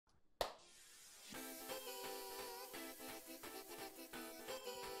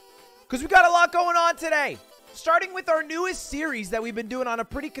because we got a lot going on today. Starting with our newest series that we've been doing on a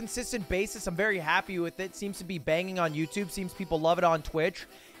pretty consistent basis. I'm very happy with it. Seems to be banging on YouTube. Seems people love it on Twitch.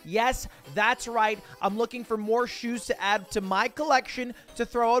 Yes, that's right. I'm looking for more shoes to add to my collection to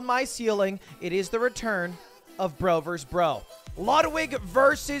throw on my ceiling. It is the return of Bro vs. Bro. Ludwig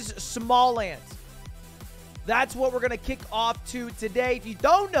versus SmallAnt. That's what we're going to kick off to today. If you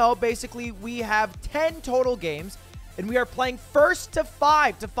don't know, basically we have 10 total games, and we are playing first to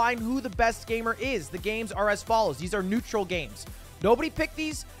 5 to find who the best gamer is. The games are as follows. These are neutral games. Nobody picked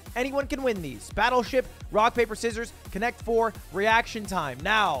these. Anyone can win these. Battleship, rock, paper, scissors, Connect 4, reaction time.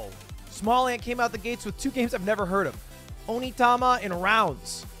 Now, SmallAnt came out the gates with 2 games I've never heard of. Onitama and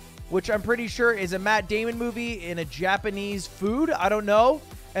Rounds, which I'm pretty sure is a Matt Damon movie in a Japanese food. I don't know.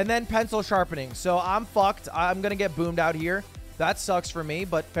 And then Pencil Sharpening. So I'm fucked. I'm going to get boomed out here. That sucks for me,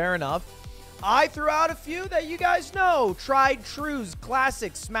 but fair enough. I threw out a few that you guys know. Tried Trues,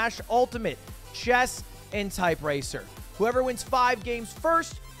 Classic, Smash Ultimate, Chess, and Type Racer. Whoever wins 5 games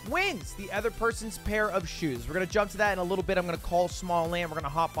first wins the other person's pair of shoes. We're going to jump to that in a little bit. I'm going to call SmallAnt. We're going to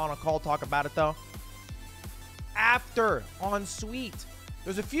hop on a call, talk about it, though. After, on Sweet,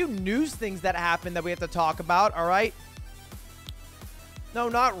 there's a few news things that happened that we have to talk about, all right? No,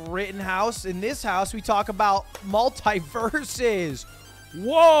 not Rittenhouse. In this house, we talk about multiverses.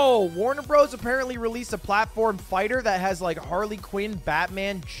 Whoa! Warner Bros. Apparently released a platform fighter that has, like, Harley Quinn,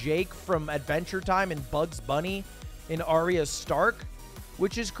 Batman, Jake from Adventure Time, and Bugs Bunny and Arya Stark,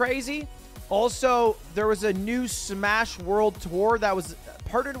 which is crazy. Also, there was a new Smash World Tour that was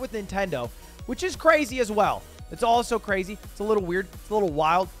partnered with Nintendo, which is crazy as well. It's also crazy. It's a little weird. It's a little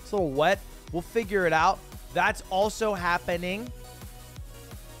wild. It's a little wet. We'll figure it out. That's also happening.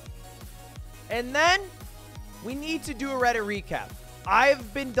 And then we need to do a Reddit recap.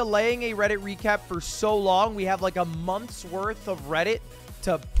 I've been delaying a Reddit recap for so long. We have like a month's worth of Reddit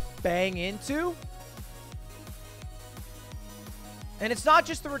to bang into. And it's not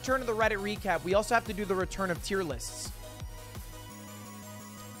just the return of the Reddit recap. We also have to do the return of tier lists.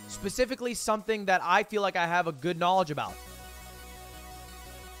 Specifically, something that I feel like I have a good knowledge about.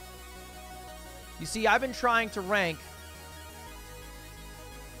 You see, I've been trying to rank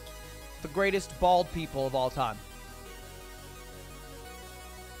the greatest bald people of all time.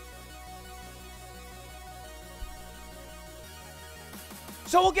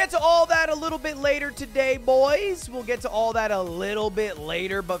 So we'll get to all that a little bit later today, boys. We'll get to all that a little bit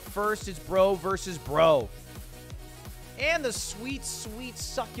later, but first it's Bro versus Bro. And the sweet, sweet,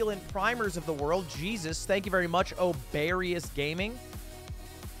 succulent primers of the world. Jesus, thank you very much, Obarius Gaming.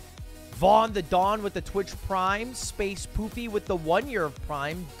 Vaughn the Dawn with the Twitch Prime. Space Poofy with the 1 year of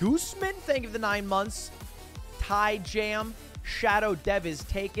Prime. Gooseman, thank you for the 9 months. Ty Jam. Shadow Dev is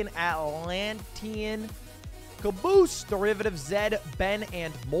taken. Atlantean. Caboose. Derivative Zed. Ben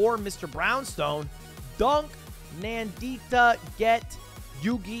and more. Mr. Brownstone. Dunk. Nandita. Get.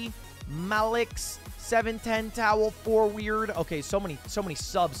 Yugi. Malix. 710 Towel. 4 Weird. Okay, so many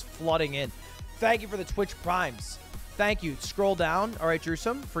subs flooding in. Thank you for the Twitch Primes. Thank you. Scroll down. All right,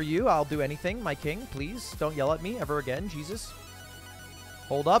 Drewsome, for you, I'll do anything. My king, please don't yell at me ever again. Jesus.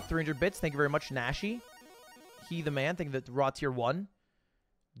 Hold up. 300 bits. Thank you very much, Nashi. He the man. Thank you for the raw tier 1.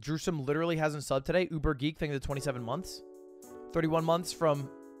 Drewsome literally hasn't subbed today. Uber Geek. Thank you for the 27 months. 31 months from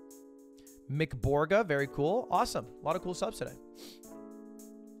Mick Borga. Very cool. Awesome. A lot of cool subs today.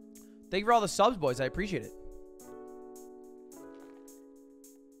 Thank you for all the subs, boys. I appreciate it.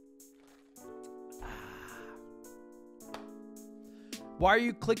 Why are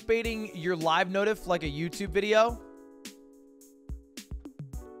you clickbaiting your live notif like a YouTube video?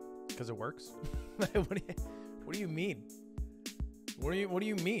 Because it works. What do you mean? What do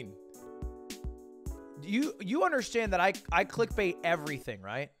you mean? You understand that I clickbait everything,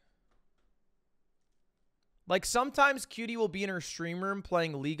 right? Like sometimes Cutie will be in her stream room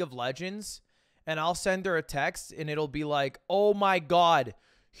playing League of Legends, and I'll send her a text and it'll be like, "Oh my god,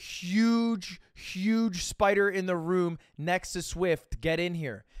 huge spider in the room next to Swift, get in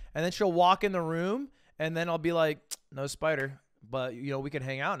here." And then she'll walk in the room and then I'll be like, "No spider, but you know, we can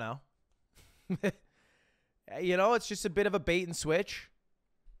hang out now." You know, it's just a bit of a bait and switch.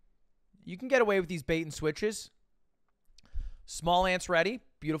 You can get away with these bait and switches. SmallAnt's ready.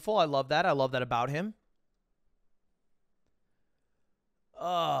 Beautiful. I love that. I love that about him.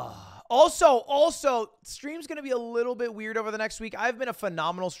 Also, stream's going to be a little bit weird over the next week. I've been a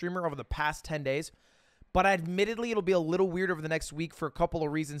phenomenal streamer over the past 10 days, but admittedly, it'll be a little weird over the next week for a couple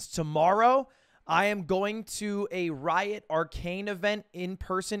of reasons. Tomorrow, I am going to a Riot Arcane event in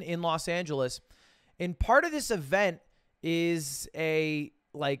person in Los Angeles. And part of this event is a,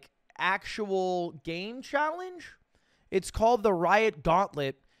 like, actual game challenge. It's called the Riot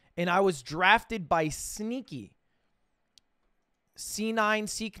Gauntlet. and I was drafted by Sneaky. C9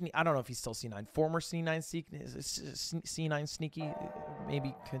 Sneaky. I don't know if he's still C9. Former C9 Sneaky. C9 Sneaky.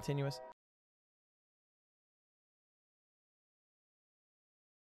 Maybe continuous.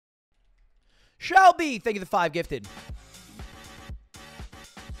 Shelby, thank you for the 5 gifted.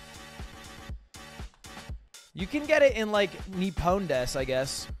 You can get it in, like, Nippondes, I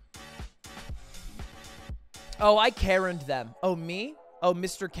guess. Oh, I Karen'd them. Oh, me? Oh,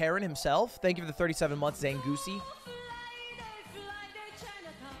 Mr. Karen himself? Thank you for the 37 months, Zangusi.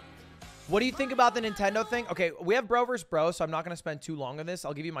 What do you think about the Nintendo thing? Okay, we have bro versus bro, so I'm not going to spend too long on this.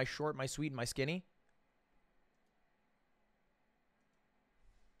 I'll give you my short, my sweet, and my skinny.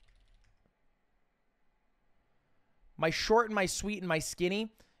 My short and my sweet and my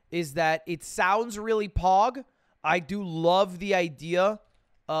skinny is that it sounds really pog. I do love the idea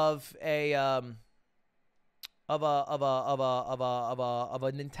of a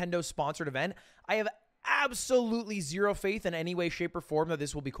Nintendo sponsored event. I have absolutely zero faith in any way, shape, or form that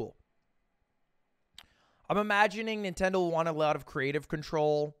this will be cool. I'm imagining Nintendo will want a lot of creative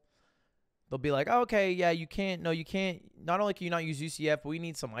control. They'll be like, oh, okay, yeah, you can't. No, you can't. Not only can you not use UCF, but we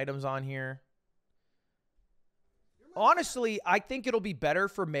need some items on here. Honestly, I think it'll be better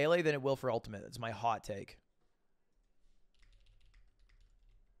for Melee than it will for Ultimate. That's my hot take.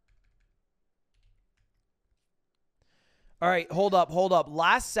 All right, hold up.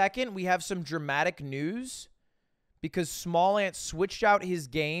 Last second, we have some dramatic news because SmallAnt switched out his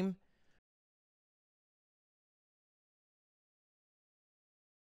game.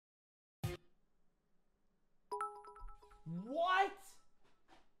 What?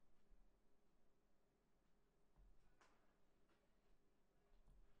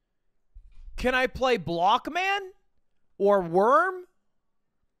 Can I play Blockman? Or Worm?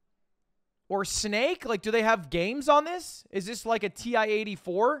 Or Snake? Like, do they have games on this? Is this like a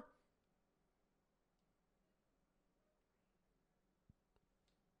TI-84?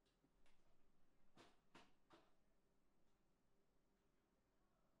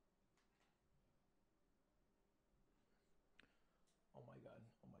 Oh my god.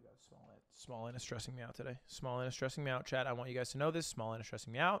 SmallAnt is stressing me out today. SmallAnt is stressing me out, chat. I want you guys to know this. SmallAnt is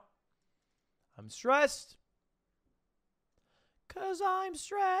stressing me out. I'm stressed. 'Cause I'm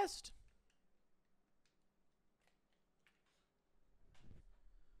stressed.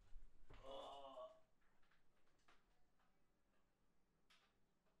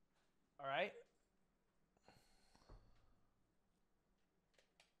 All right.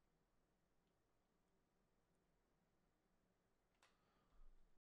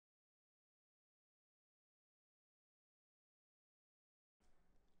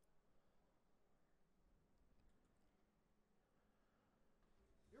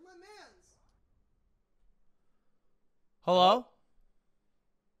 You're my mans. Hello?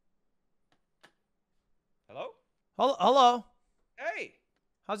 Hello? Hello? Hey,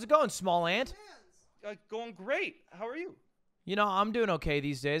 How's it going, SmallAnt? going great. How are you? You know, I'm doing okay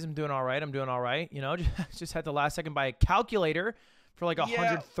these days. I'm doing all right. You know, just had to last second buy a calculator for like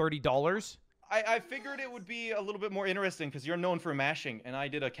 $130. I figured it would be a little bit more interesting because you're known for mashing, and I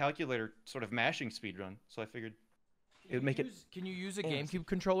did a calculator sort of mashing speedrun, so I figured it would make it... Can you use a GameCube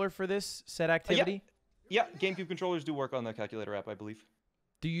controller for this said activity? Yeah, GameCube controllers do work on the calculator app, I believe.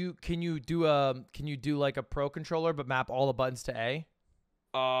 Can you do like a pro controller but map all the buttons to A?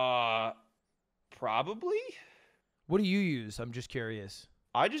 Probably. What do you use? I'm just curious.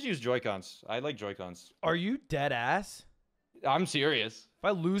 I just use Joy-Cons. I like Joy-Cons. Are you dead ass? I'm serious. If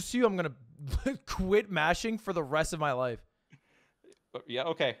I lose to you, I'm gonna quit mashing for the rest of my life. Yeah,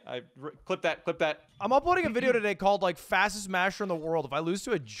 okay. Clip that. I'm uploading a video today called like fastest masher in the world. If I lose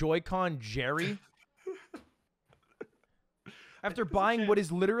to a Joy-Con Jerry, after buying what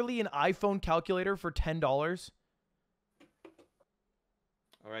is literally an iPhone calculator for $10.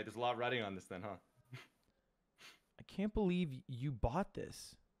 All right, there's a lot riding on this then, huh? I can't believe you bought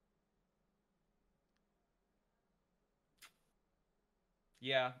this.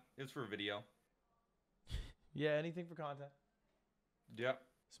 Yeah, it's for video. Yeah, anything for content. Yep.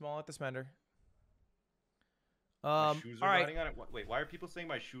 SmallAnt the Spender. My shoes are riding on it? Wait, why are people saying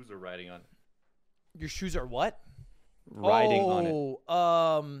my shoes are riding on it? Your shoes are what? Riding on it.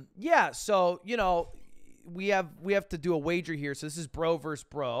 Yeah, so, you know, we have to do a wager here. So this is bro versus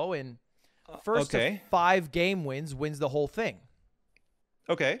bro, and first to 5 game wins the whole thing.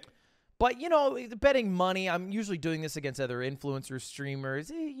 Okay. But, you know, the betting money, I'm usually doing this against other influencers, streamers.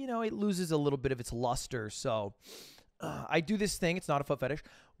 You know, it loses a little bit of its luster. So I do this thing, it's not a foot fetish,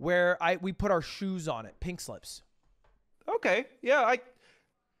 where we put our shoes on it, pink slips. Okay. Yeah,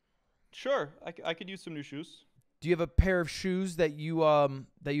 sure. I could use some new shoes. Do you have a pair of shoes that you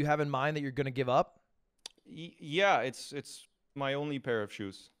have in mind that you're gonna give up? Yeah, it's my only pair of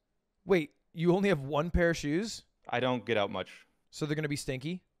shoes. Wait, you only have one pair of shoes? I don't get out much. So they're gonna be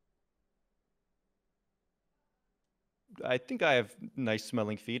stinky? I think I have nice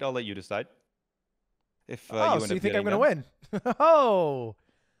smelling feet. I'll let you decide. If you oh, end so up you think I'm getting gonna them. win? Oh,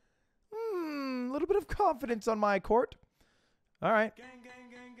 a little bit of confidence on my court. All right.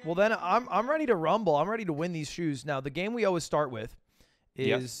 Well, then I'm ready to rumble. I'm ready to win these shoes. Now, the game we always start with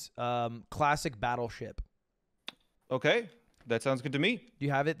is classic Battleship. Okay, that sounds good to me. Do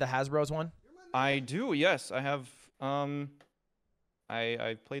you have it? The Hasbro's one? I do. Yes, I have.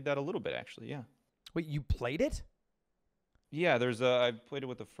 I played that a little bit actually. Yeah. Wait, you played it? Yeah. I played it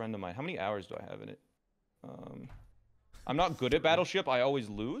with a friend of mine. How many hours do I have in it? I'm not good at Battleship. I always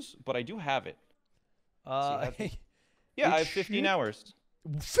lose, but I do have it. Yeah, I have 15 hours.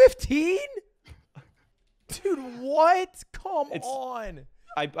 15? Dude, what? Come on.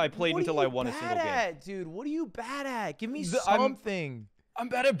 I played until I won a single game. Dude, what are you bad at? Give me I'm something. I'm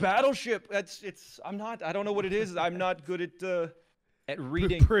bad at Battleship. I'm not. I don't know what it is. I'm not good at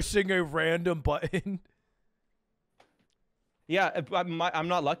reading. Pressing a random button. Yeah, I'm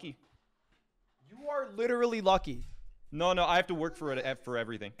not lucky. You are literally lucky. No, I have to work for it for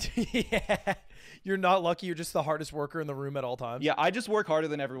everything. Yeah. You're not lucky. You're just the hardest worker in the room at all times. Yeah, I just work harder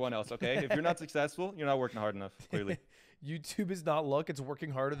than everyone else, okay? If you're not successful, you're not working hard enough, clearly. YouTube is not luck. It's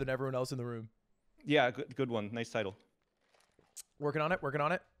working harder than everyone else in the room. Yeah, good one. Nice title. Working on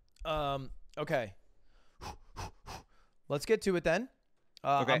it. Okay. Let's get to it then.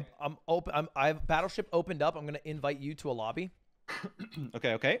 Okay. I'm open. I have Battleship opened up. I'm going to invite you to a lobby.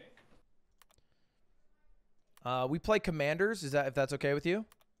 Okay. We play Commanders. If that's okay with you?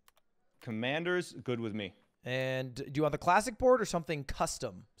 Commanders, good with me. And do you want the classic board or something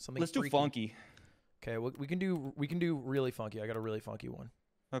custom? Something Let's do freaky? funky. Okay, we can do really funky. I got a really funky one.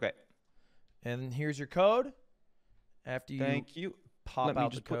 Okay. And here's your code. After you Thank you. pop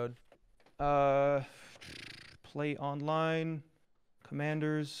out the code. Play online.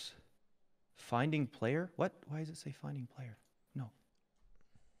 Commanders. Finding player? What? Why does it say finding player? No.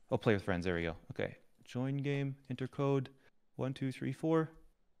 Oh, play with friends. There we go. Okay. Join game. Enter code 1234.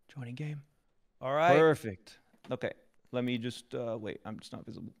 Joining game. All right. Perfect. Okay. Let me just wait. I'm just not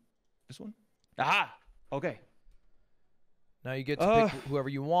visible. This one? Aha! Okay. Now you get to pick whoever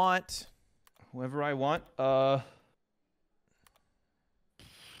you want. Whoever I want. I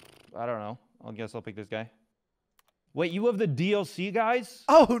don't know. I guess I'll pick this guy. Wait, you have the DLC guys?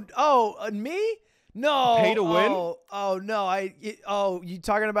 Me? No. Pay to win? No. You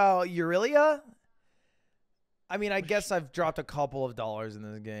talking about Aurelia? I mean, I guess I've dropped a couple of dollars in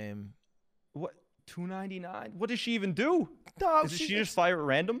this game. What? $2.99? What does she even do? No, Does she just fire at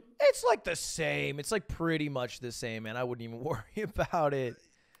random? It's like the same. It's like pretty much the same, man. I wouldn't even worry about it.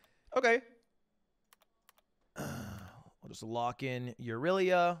 Okay. We'll just lock in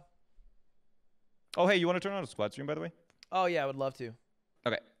Aurelia. Oh, hey, you want to turn on a squad stream, by the way? Oh, yeah, I would love to.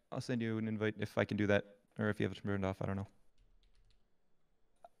 Okay. I'll send you an invite if I can do that. Or if you have it turned off, I don't know.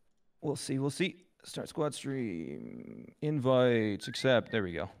 We'll see. Start squad stream. Invites. Accept. There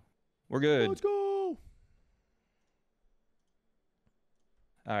we go. We're good. Let's go.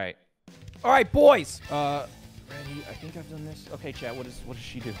 All right. All right, boys. Randy, I think I've done this. Okay, chat. What does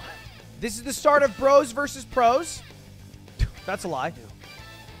she do? This is the start of Bros versus Pros. That's a lie.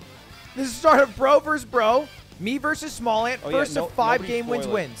 This is the start of Bro versus Bro. Me versus SmallAnt. First of 5 game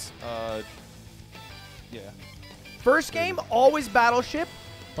wins. Yeah. First game, always Battleship.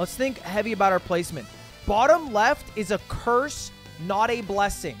 Let's think heavy about our placement. Bottom left is a curse, not a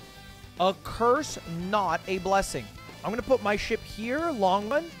blessing. A curse, not a blessing. I'm going to put my ship here, long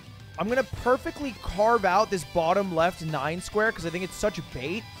run. I'm going to perfectly carve out this bottom left 9 square because I think it's such a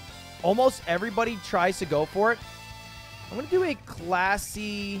bait. Almost everybody tries to go for it. I'm going to do a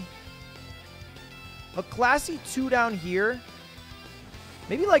classy 2 down here.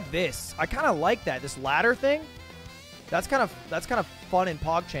 Maybe like this. I kind of like that. This ladder thing. That's kind of fun in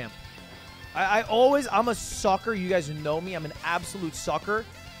PogChamp. I'm a sucker. You guys know me. I'm an absolute sucker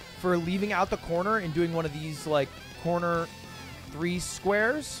for leaving out the corner and doing one of these like corner 3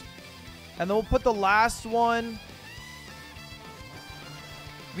 squares. And then we'll put the last one.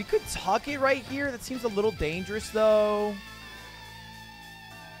 We could tuck it right here. That seems a little dangerous though.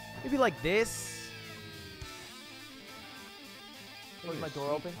 Maybe like this. Was my door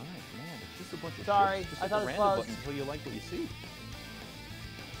open? All right, man. It's just a bunch of Sorry, shit. Just I hit thought the it random closed. button until you like what you see.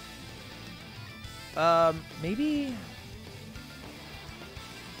 Maybe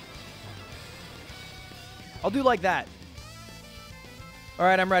I'll do like that. All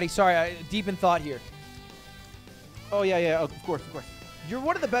right, I'm ready. Sorry, deep in thought here. Oh, yeah, yeah. Of course, of course. You're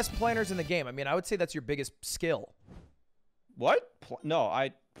one of the best planners in the game. I mean, I would say that's your biggest skill. What? No,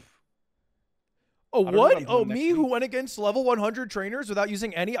 Oh, I don't know what? I'm Oh, doing next me who week. went against level 100 trainers without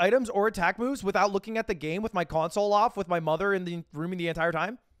using any items or attack moves, without looking at the game, with my console off, with my mother in the room the entire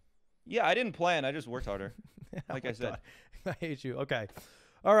time? Yeah, I didn't plan. I just worked harder. Like I said. God. I hate you. Okay.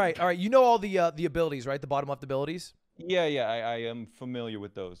 All right. All right. You know all the abilities, right? The bottom left abilities? Yeah, yeah, I am familiar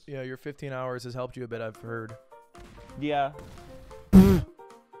with those. Yeah, your 15 hours has helped you a bit, I've heard. Yeah. All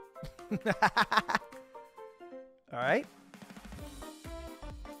right.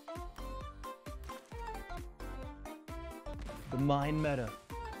 The mine meta.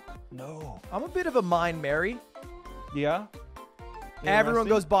 No. I'm a bit of a mind Mary. Yeah? Everyone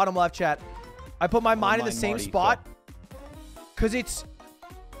goes bottom left, chat. I put my mine in the mine same Marty, spot because it's...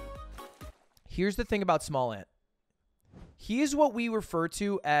 Here's the thing about SmallAnt. He is what we refer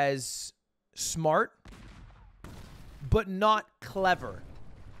to as smart, but not clever.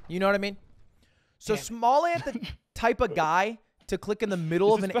 You know what I mean? So SmallAnt, the type of guy to click in the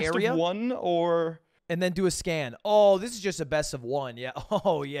middle of an best area of one or... and then do a scan. Oh, this is just a best of one. Yeah.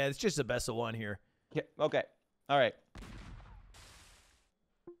 Oh, yeah. It's just a best of one here. Yeah, okay. All right.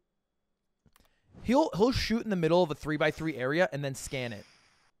 He'll shoot in the middle of a 3x3 area and then scan it.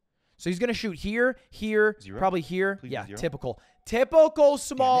 So he's gonna shoot here, here, Zero? probably here. Please Yeah, zero. typical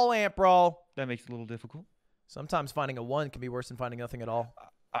small ant, bro. That makes it a little difficult. Sometimes finding a 1 can be worse than finding nothing at all.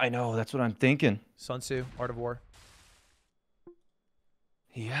 I know. That's what I'm thinking. Sun Tzu, Art of War.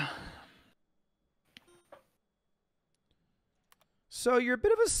 Yeah. So you're a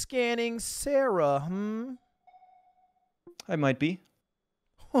bit of a scanning Sarah, hmm? I might be.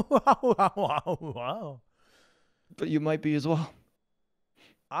 Wow. But you might be as well.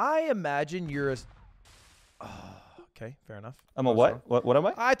 I imagine you're a... okay, fair enough. I'm a what? What am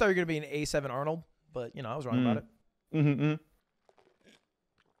I? I thought you were going to be an A7 Arnold, but, you know, I was wrong about it. Mm-hmm.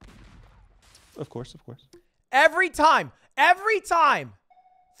 Of course, of course. Every time,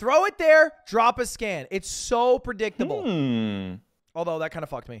 throw it there, drop a scan. It's so predictable. Although that kind of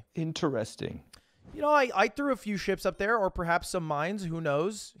fucked me. Interesting. You know, I threw a few ships up there, or perhaps some mines. Who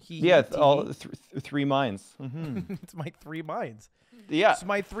knows? Yeah, all 3 mines. It's my 3 mines. Yeah. It's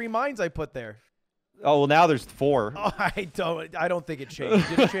my 3 mines I put there. Oh, well, now there's 4. Oh, I don't think it changed.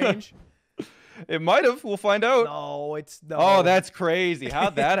 Did it change? It might have. We'll find out. No, no. Oh, that's crazy.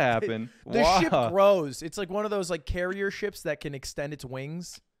 How'd that happen? The ship grows. It's like one of those like carrier ships that can extend its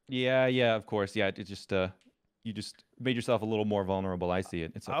wings. Yeah, yeah, of course. Yeah, it just you just made yourself a little more vulnerable. I see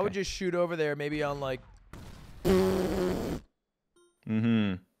it. It's okay. I would just shoot over there, maybe on like.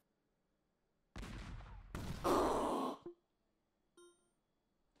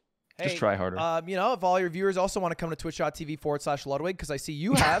 Hey, just try harder. You know, if all your viewers also want to come to twitch.tv/Ludwig, because I see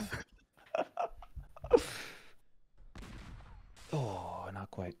you have. Oh,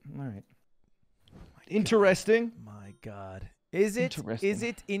 not quite. All right. Interesting. My God. Is it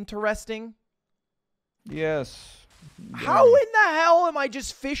interesting? Yes. How in the hell am I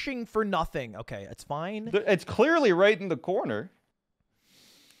just fishing for nothing? Okay, it's fine. It's clearly right in the corner.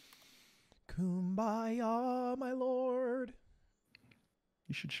 Kumbaya, my lord.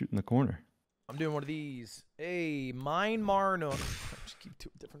 You should shoot in the corner. I'm doing one of these. Hey, mine Marno. Just keep 2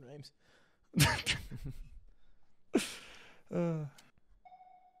 different names.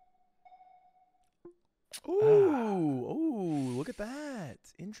 Ooh, look at that.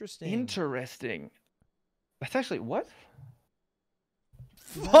 Interesting. Interesting. That's actually what?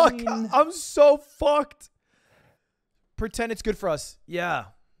 Fuck, I'm so fucked. Pretend it's good for us. Yeah.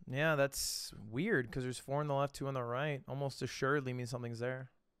 Yeah, that's weird because there's 4 on the left, 2 on the right. Almost assuredly means something's there.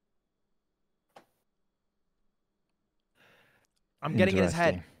 I'm getting in his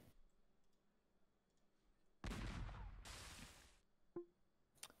head.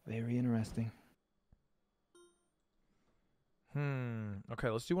 Very interesting. Okay,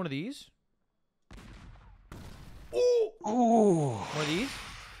 let's do one of these. Ooh. One of these.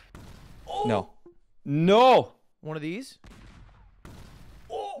 No. No. One of these.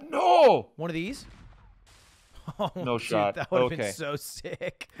 No. One of these. Oh, No dude, shot. That would have Okay. been so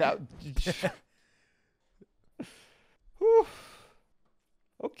sick. That. Whew.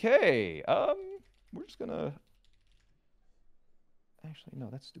 Okay. We're just gonna. Actually, no,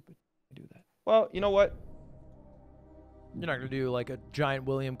 that's stupid. I do that. Well, you know what? You're not gonna do like a giant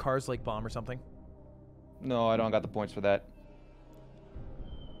William Karslake bomb or something. No, I don't got the points for that.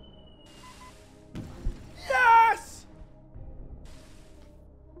 Yes!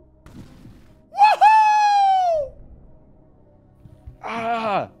 Woohoo!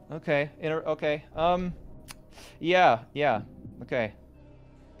 Ah. Okay. Okay. Yeah. Yeah. Okay.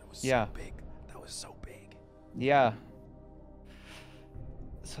 That was Yeah. so big. That was so big. Yeah.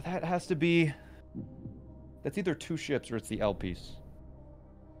 So that has to be... That's either 2 ships or it's the L piece.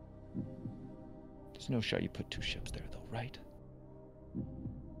 There's no shot you put 2 ships there, though, right?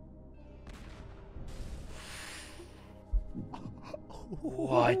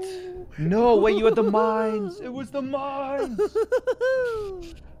 What? No, wait, you had the mines! It was the mines!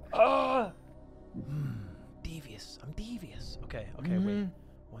 Ah! Devious. I'm devious. Okay, okay, wait.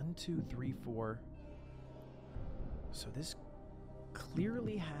 1, 2, 3, 4. So this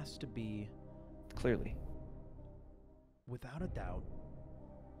clearly has to be, Clearly. without a doubt,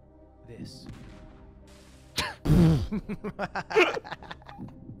 this.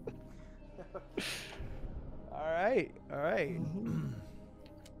 All right, all right.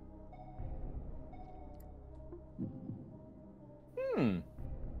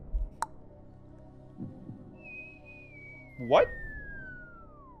 What?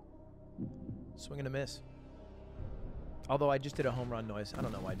 Swing and a miss. Although I just did a home run noise. I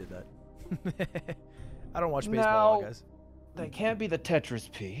don't know why I did that. I don't watch baseball, Now, guys. that can't be the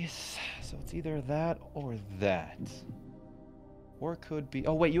Tetris piece. So it's either that or that. Or it could be...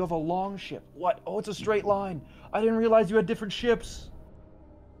 Oh, wait, you have a long ship. What? Oh, it's a straight line. I didn't realize you had different ships.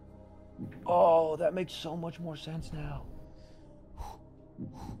 Oh, that makes so much more sense now.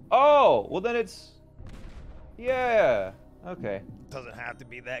 Oh, well then it's... Yeah. Okay. Doesn't have to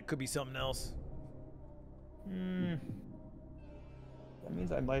be that. Could be something else. That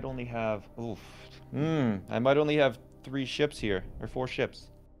means I might only have... Oof. I might only have 3 ships here. Or 4 ships.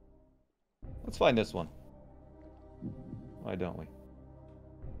 Let's find this one. Why don't we?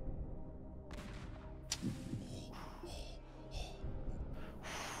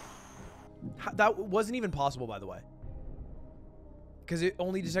 That wasn't even possible, by the way. Because it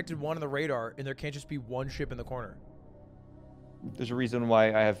only detected 1 on the radar, and there can't just be 1 ship in the corner. There's a reason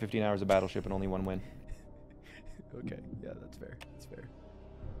why I have 15 hours of Battleship and only 1 win. Okay, yeah, that's fair. That's fair.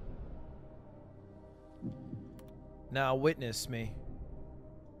 Now witness me.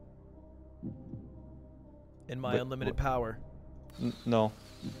 In my unlimited power. No.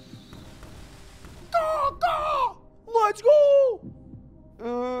 Go, go! Let's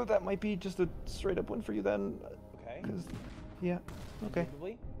go! That might be just a straight up win for you then. Okay. Yeah. Okay.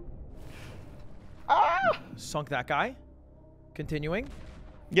 Ah! Sunk that guy. Continuing.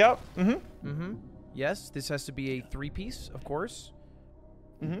 Yep. Yes, this has to be a 3-piece, of course.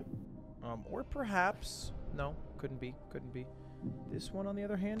 Or perhaps... No, couldn't be. Couldn't be. This one, on the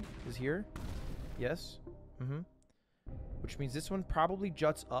other hand, is here. Yes. Which means this one probably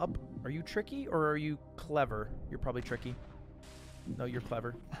juts up. Are you tricky or are you clever? You're probably tricky. No, you're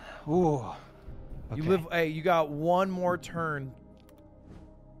clever. Ooh. Okay. You live... Hey, you got 1 more turn.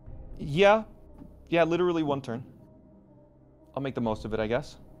 Yeah. Yeah, literally 1 turn. I'll make the most of it, I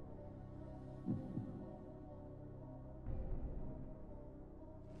guess.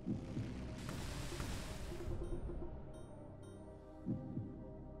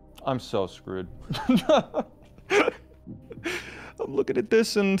 I'm so screwed. I'm looking at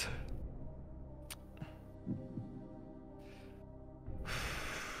this and...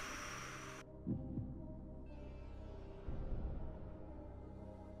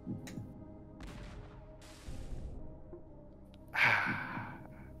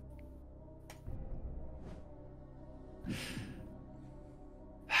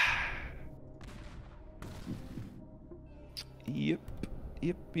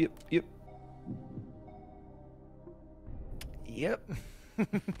 Yep.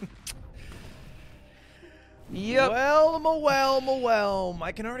 Yep. Well.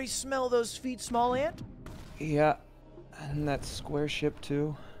 I can already smell those feet, SmallAnt. Yeah. And that square ship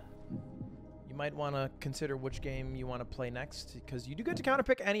too. You might want to consider which game you want to play next, because you do get to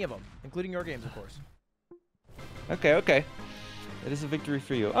counterpick any of them, including your games, of course. Okay. It is a victory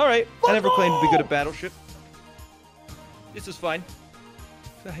for you. All right. I never claimed to be good at Battleship. This is fine.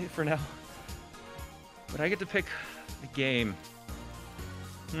 For now. But I get to pick the game.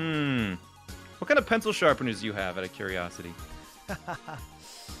 What kind of pencil sharpeners do you have, out of curiosity?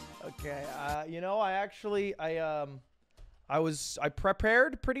 Okay. You know, I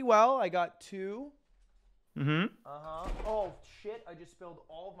prepared pretty well. I got 2. Oh shit! I just spilled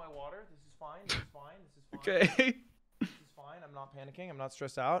all of my water. This is fine. Okay. This is fine. I'm not panicking. I'm not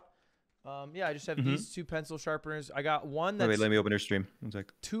stressed out. Yeah, I just have these 2 pencil sharpeners. I got one that's... Wait, let me open your stream. 1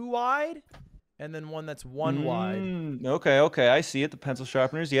 sec. 2 wide, and then one that's 1 wide. Okay. I see it. The pencil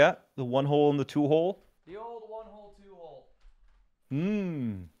sharpeners, yeah. The 1 hole and the 2 hole. The old 1 hole, 2 hole.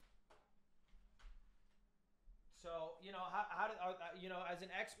 So, you know, how did, you know, as an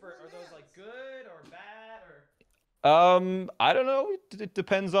expert, are those like good or bad or... I don't know. It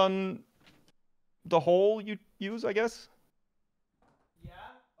depends on the hole you use, I guess. Yeah,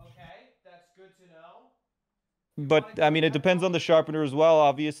 okay, that's good to know. But I mean, it depends on the sharpener as well.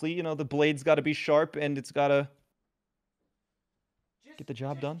 Obviously, you know, the blade's got to be sharp and it's got to get the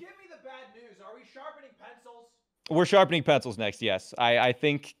job done. Give me the bad news. Are we sharpening pencils? We're sharpening pencils next. Yes, I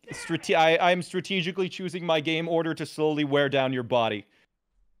think I'm strategically choosing my game order to slowly wear down your body,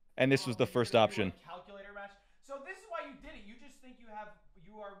 and this was the first option. Calculator match. So this is why you did it. You just think you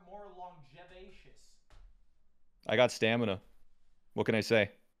are more longevious. I got stamina. What can I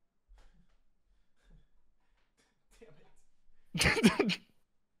say? Damn it.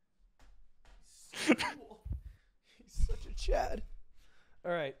 So cool. He's such a Chad.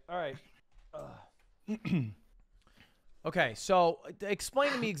 All right. Okay, so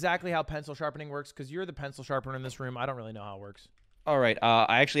explain to me exactly how pencil sharpening works, because you're the pencil sharpener in this room. I don't really know how it works. All right.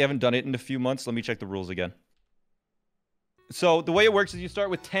 I actually haven't done it in a few months. Let me check the rules again. So the way it works is you start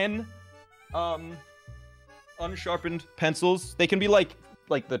with 10 unsharpened pencils. They can be like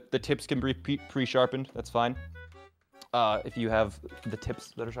the tips can be pre-sharpened. That's fine. If you have the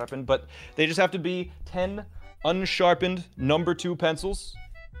tips that are sharpened, but they just have to be 10 unsharpened number 2 pencils.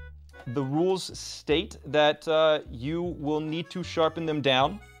 The rules state that you will need to sharpen them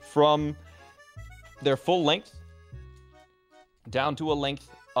down from their full length down to a length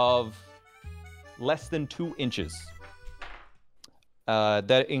of less than 2 inches.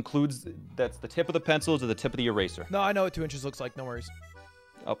 That includes, that's the tip of the pencil to the tip of the eraser. No, I know what 2 inches looks like. No worries.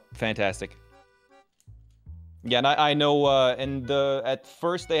 Oh, fantastic. Yeah, and I know, at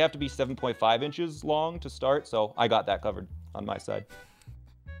first they have to be 7.5 inches long to start, so I got that covered on my side.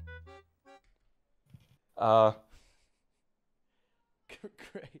 Great.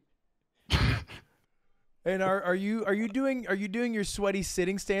 And are you doing your sweaty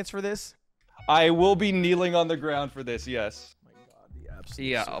sitting stance for this? I will be kneeling on the ground for this, yes. Oh my god, the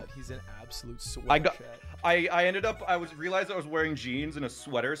absolute sweat. He's an absolute sweat. I ended up realized I was wearing jeans and a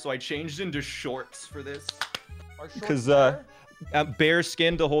sweater, so I changed into shorts for this. Because bare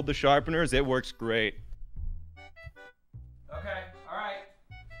skin to hold the sharpeners, it works great. Okay, all right.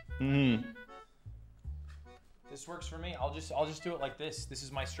 Mm. This works for me. I'll just do it like this. This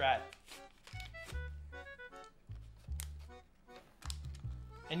is my strat.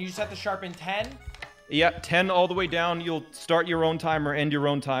 And you just have to sharpen 10? Yeah, 10 all the way down. You'll start your own timer, end your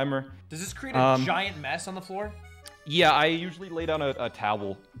own timer. Does this create a giant mess on the floor? Yeah, I usually lay down a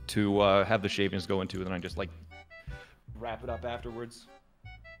towel to have the shavings go into, and then I just like wrap it up afterwards.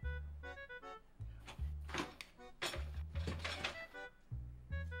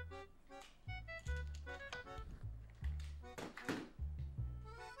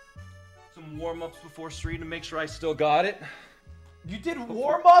 Some warm-ups before stream to make sure I still got it. You did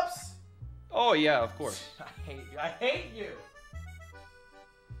warm-ups? Oh yeah, of course. I hate you. I hate you.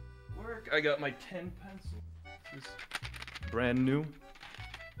 Work. I got my 10 pencil. This brand new.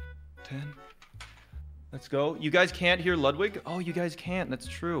 10. Let's go. You guys can't hear Ludwig? Oh, you guys can't. That's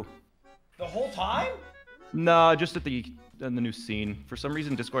true. The whole time? Nah, just at in the new scene. For some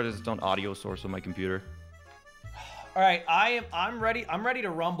reason, Discord has its own audio source on my computer. All right, I'm ready. I'm ready to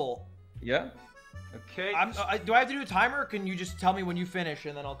rumble. Yeah. Okay. Do I have to do a timer, or can you just tell me when you finish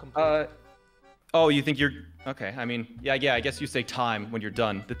and then I'll complete? Oh, you think you're okay? I mean, yeah. I guess you say time when you're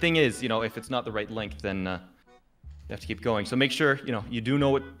done. The thing is, you know, if it's not the right length, then you have to keep going. So make sure, you know, you do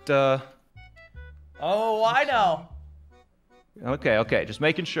know what. Oh, I know. Okay. Just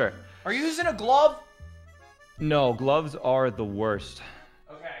making sure. Are you using a glove? No, gloves are the worst.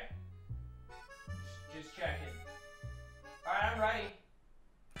 Okay. Just checking. All right, I'm ready.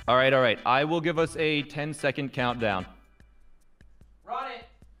 All right. I will give us a 10-second countdown. Run it.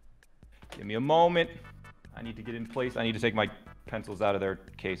 Give me a moment. I need to get in place. I need to take my pencils out of their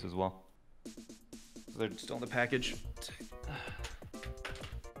case as well. They're still in the package.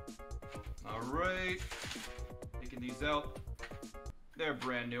 All right. Taking these out. They're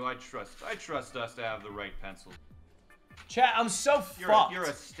brand new. I trust us to have the right pencil. Chat, I'm so fucked. You're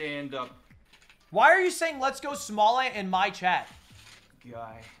a stand-up Why are you saying let's go SmallAnt in my chat?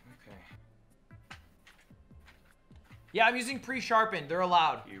 guy. Okay. Yeah, I'm using pre-sharpened. They're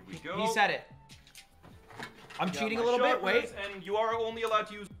allowed. Here we go. He said it. I'm cheating a little bit. Wait. And you are only allowed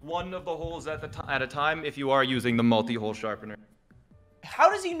to use one of the holes at a time if you are using the multi-hole sharpener. How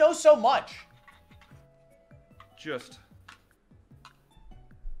does he know so much? Just.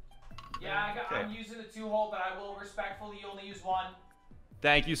 Yeah, Okay. I'm using the 2-hole, but I will respectfully only use one.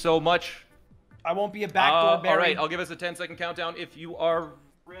 Thank you so much. I won't be a backdoor berry. All right, I'll give us a 10-second countdown if you are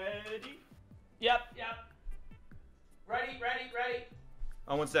ready. Yep. Ready.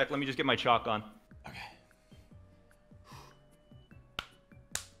 Oh, one sec. Let me just get my chalk on. Okay.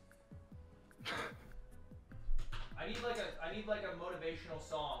 I need like a motivational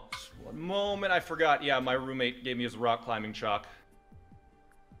song. Just one moment, I forgot. Yeah, my roommate gave me his rock climbing chalk.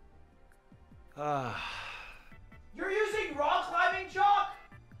 You're using rock climbing chalk?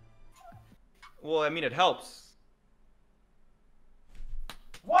 Well, I mean, it helps.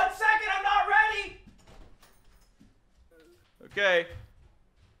 1 second, I'm not ready! Okay.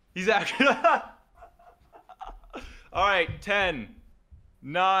 He's actually... All right, 10,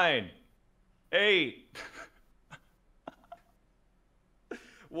 9, 8.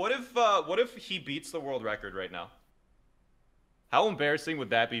 What if he beats the world record right now? How embarrassing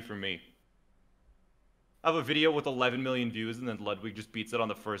would that be for me? I have a video with 11 million views and then Ludwig just beats it on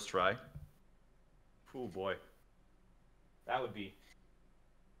the first try. Oh boy. That'd be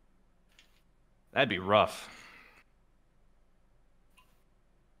rough.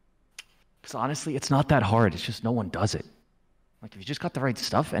 Because honestly, it's not that hard. It's just no one does it. Like, if you just got the right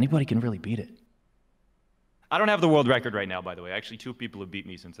stuff, anybody can really beat it. I don't have the world record right now, by the way. Actually, 2 people have beat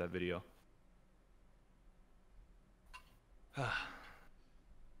me since that video.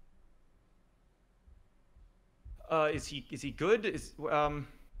 Is he good? Is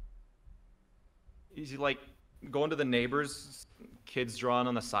he like going to the neighbors' kids drawing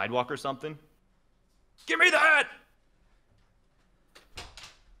on the sidewalk or something? Give me that!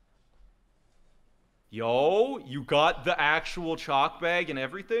 Yo, you got the actual chalk bag and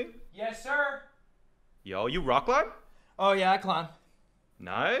everything? Yes, sir. Yo, you rock climb? Oh, yeah, I climb.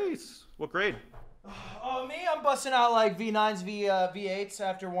 Nice. What grade? Oh, me? I'm busting out like V9s, V8s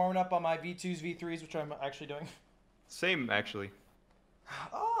after warming up on my V2s, V3s, which I'm actually doing. Same, actually.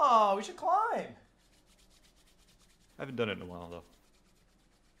 Oh, we should climb. I haven't done it in a while, though.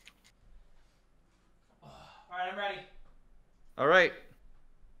 All right, I'm ready. All right.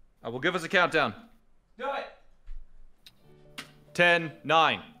 I will give us a countdown. Do it. 10,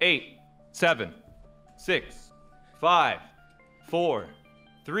 9, 8, 7, 6, 5, 4,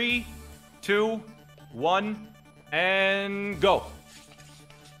 3, 2, 1, and go.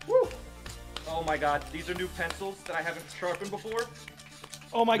 Woo! Oh my god, these are new pencils that I haven't sharpened before.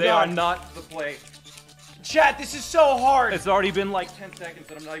 Oh my They god. are not the play. Chat, this is so hard. It's already been like 10 seconds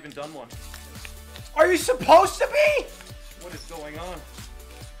and I'm not even done one. Are you supposed to be? What is going on?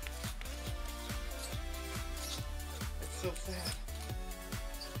 It's so sad.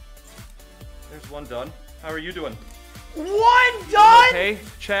 There's one done. How are you doing? One done? Okay,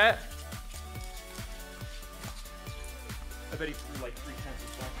 chat. I bet he threw like 3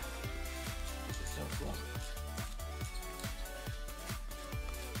 pencils back. This is so cool.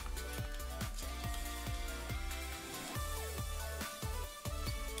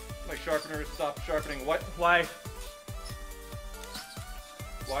 My sharpener has stopped sharpening. What? Why?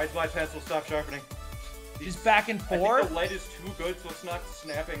 Why is my pencil stop sharpening? Just back and I think forth? the lead is too good, so it's not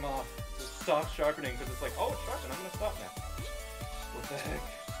snapping off. So it stops sharpening because it's like, oh, it's sharpened. I'm gonna stop now. What the heck?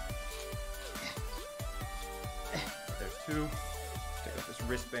 There's 2. Take off this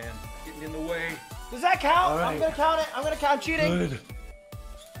wristband. Getting in the way. Does that count? All right. I'm gonna count it. I'm gonna count cheating. Good.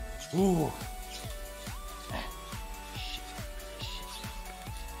 Ooh.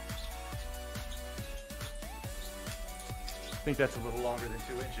 I think that's a little longer than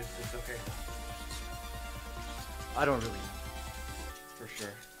 2 inches. It's okay. I don't really know. For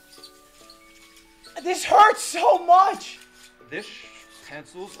sure. This hurts so much. This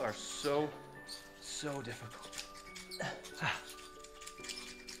pencils are so difficult.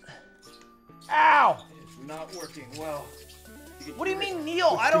 Ow! It's not working well. What do you mean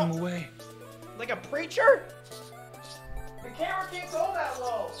kneel? I don't... Away. Like a preacher? The camera can't go that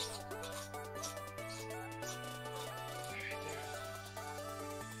low.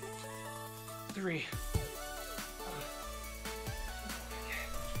 3.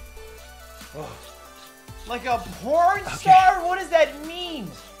 Oh. Like a porn star? What does that mean?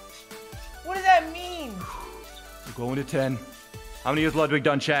 What does that mean? We're going to 10. How many has Ludwig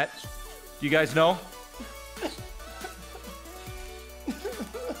done, chat? Do you guys know?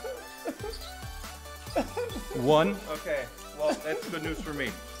 One. Okay. Well, that's good news for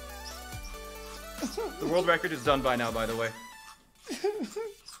me. The world record is done by now, by the way.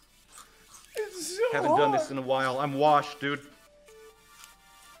 It's so Haven't done this in a while. I'm washed, dude.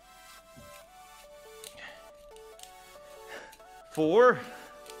 Four.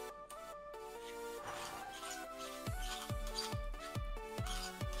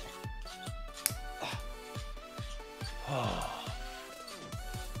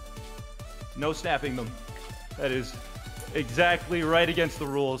 No snapping them. That is exactly right against the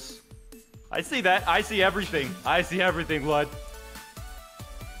rules. I see that. I see everything. I see everything, Lud.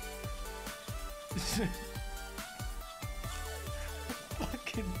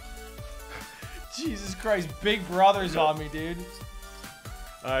 Fucking Jesus Christ, Big Brother's on me, dude.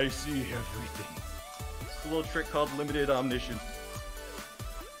 I see everything. It's a little trick called limited omniscience.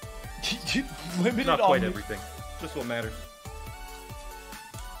 Limited Not quite omniscience. everything. Just what matters.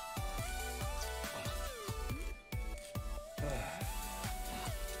 Oh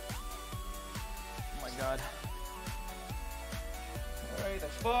my god. Alright,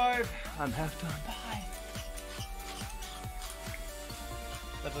 that's 5. I'm half done.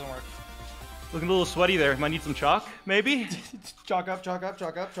 That doesn't work. Looking a little sweaty there. Might need some chalk, maybe? Chalk up, chalk up,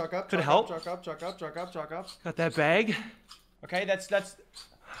 chalk up, chalk up. Could chalk help. Up, chalk up, chalk up, chalk up, chalk up. Got that bag. Okay, that's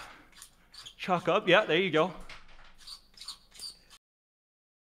Chalk up. Yeah, there you go.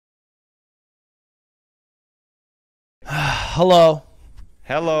 Hello.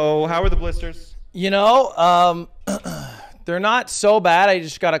 Hello. How are the blisters? You know, they're not so bad. I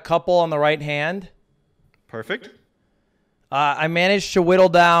just got a couple on the right hand. Perfect. I managed to whittle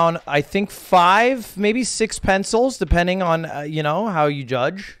down, I think 5, maybe 6 pencils, depending on you know, how you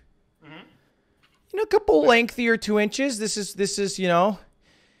judge. You know, a couple lengthier 2 inches. This is you know,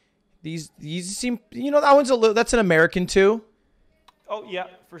 these seem, you know, that one's a little. That's an American 2. Oh yeah,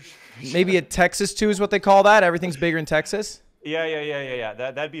 for sure. Maybe a Texas 2 is what they call that. Everything's bigger in Texas. Yeah.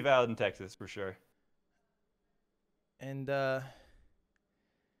 That'd be valid in Texas for sure. And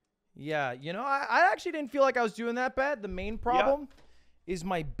yeah, you know, I actually didn't feel like I was doing that bad. The main problem is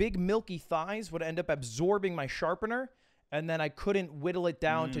my big milky thighs would end up absorbing my sharpener, and then I couldn't whittle it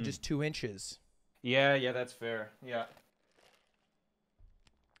down to just 2 inches. Yeah, that's fair. Yeah.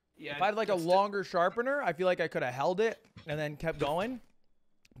 If I had like a longer sharpener, I feel like I could have held it and then kept going.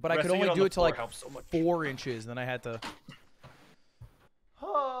 But I could only do it to like 4 inches. Then I had to.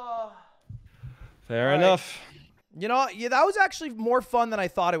 Fair enough. You know, yeah, that was actually more fun than I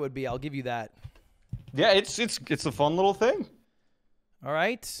thought it would be. I'll give you that. Yeah, it's a fun little thing. All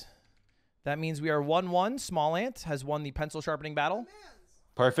right. That means we are 1-1. SmallAnt has won the pencil sharpening battle.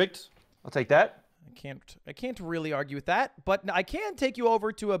 Perfect. I'll take that. I can't really argue with that, but I can take you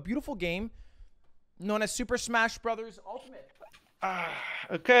over to a beautiful game known as Super Smash Bros. Ultimate.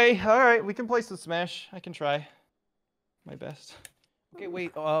 Okay, all right. We can play some Smash. I can try my best. Okay,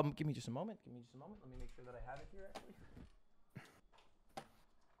 wait. Give me just a moment. Let me make sure that I have it here. Actually.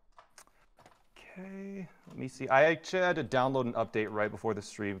 Okay. Let me see. I actually had to download an update right before the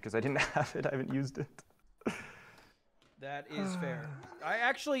stream because I didn't have it. I haven't used it. That is fair.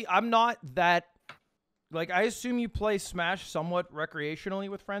 I'm not that. Like, I assume you play Smash somewhat recreationally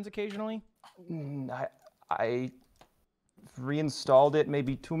with friends occasionally? I reinstalled it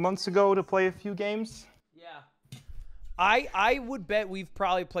maybe 2 months ago to play a few games. Yeah. I would bet we've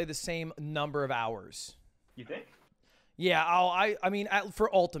probably played the same number of hours. You think? Yeah, I mean, for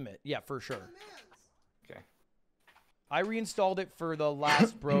Ultimate. Yeah, for sure. Okay. I reinstalled it for the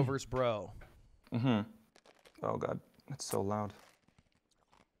last Bro vs. Bro. Mm-hmm. Oh, God. That's so loud.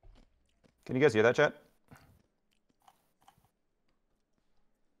 Can you guys hear that, chat?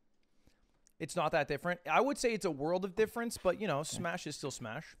 It's not that different. I would say it's a world of difference, but, you know, Smash is still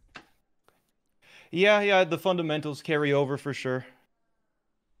Smash. Yeah, the fundamentals carry over for sure.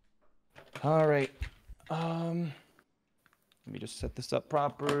 All right. Let me just set this up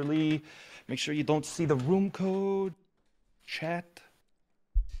properly. Make sure you don't see the room code. Chat.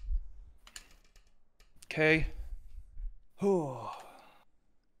 Okay. Oh,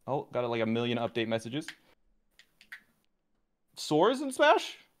 got like a million update messages. Soars in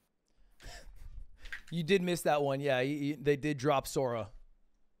Smash? You did miss that one. Yeah, they did drop Sora.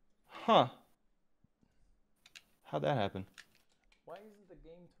 Huh. How'd that happen? Why isn't the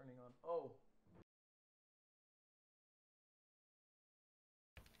game turning on? Oh.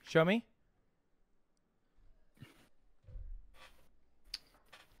 Show me.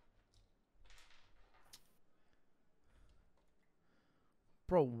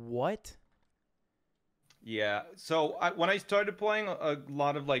 Bro, what? Yeah, so when I started playing a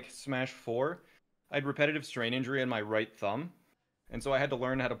lot of like Smash 4, I had repetitive strain injury in my right thumb, and so I had to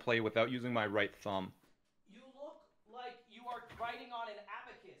learn how to play without using my right thumb. You look like you are writing on an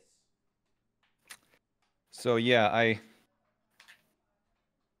abacus. So yeah, I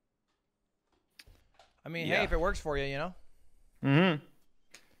mean, hey, if it works for you, you know? Mm-hmm.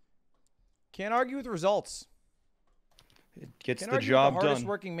 Can't argue with results. It gets Can't the argue job with the hardest done.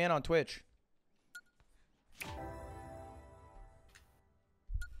 working man on Twitch.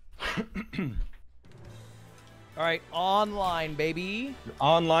 All right, online, baby.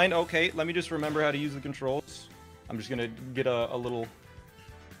 Online, okay. Let me just remember how to use the controls. I'm just gonna get a little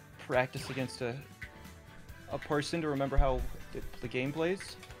practice against a person to remember how the game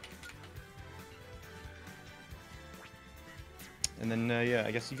plays. And then, yeah,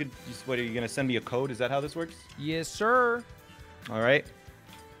 I guess you could... What, are you going to send me a code? Is that how this works? Yes, sir. All right.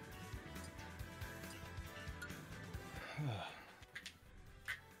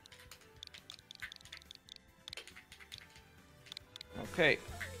 Okay.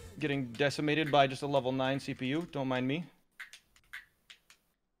 Getting decimated by just a level 9 CPU. Don't mind me.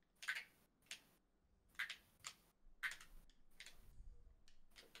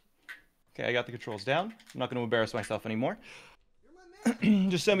 Okay, I got the controls down. I'm not going to embarrass myself anymore.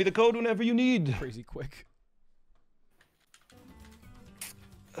 Just send me the code whenever you need. Crazy quick.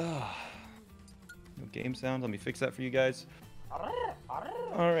 No game sound. Let me fix that for you guys. All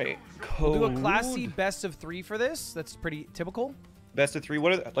right. Code. We'll do a classy best of 3 for this. That's pretty typical. Best of 3.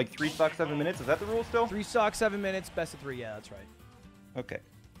 What are like 3 stock 7 minutes? Is that the rule still? 3 stock, 7 minutes. Best of 3. Yeah, that's right. Okay.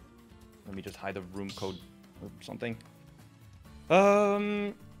 Let me just hide the room code or something.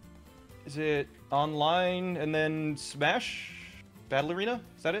 Is it online and then Smash? Battle Arena?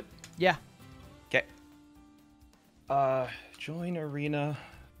 Is that it? Yeah. Okay. Join Arena.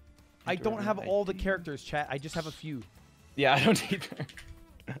 I don't have all the characters, chat. I just have a few. Yeah, I don't either.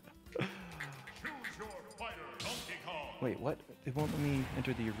 Wait, what? It won't let me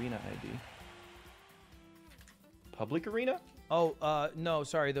enter the arena ID. Public arena? Oh, no,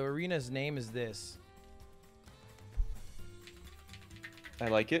 sorry. The arena's name is this. I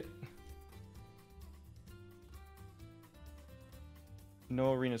like it.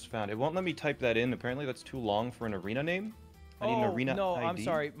 No arenas found. It won't let me type that in. Apparently that's too long for an arena name. I need an arena no, ID. I'm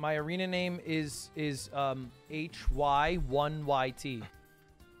sorry. My arena name is HY1YT.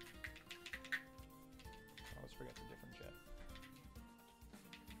 Let's forget the different chat.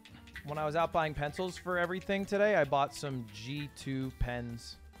 When I was out buying pencils for everything today, I bought some G2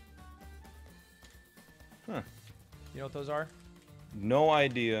 pens. Huh. You know what those are? No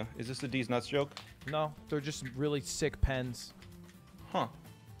idea. Is this the D's Nuts joke? No, they're just really sick pens. Huh.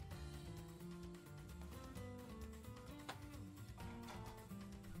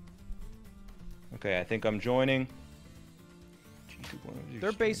 Okay, I think I'm joining.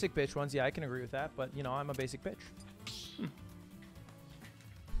 They're basic bitch ones. Yeah, I can agree with that. But, you know, I'm a basic bitch.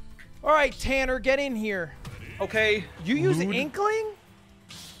 All right, Tanner, get in here. Okay. You use Inkling?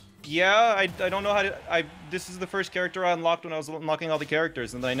 Yeah, I don't know how to... This is the first character I unlocked when I was unlocking all the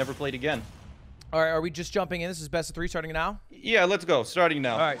characters, and then I never played again. All right, are we just jumping in? This is best of 3 starting now? Yeah, let's go. Starting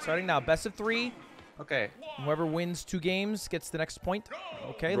now. All right, starting now. Best of 3. Okay. Whoever wins 2 games gets the next point.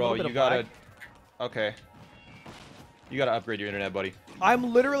 Okay, Bro, a little bit you of gotta... lag. Okay. You gotta upgrade your internet, buddy.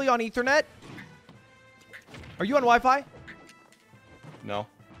 I'm literally on Ethernet. Are you on Wi-Fi? No.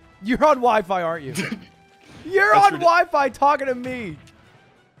 You're on Wi-Fi, aren't you? You're on Wi-Fi talking to me.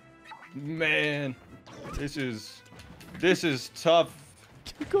 Man, this is tough.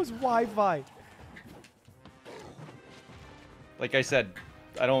 Here goes Wi-Fi. Like I said,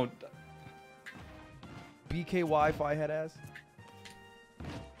 I don't... BK Wi-Fi head ass.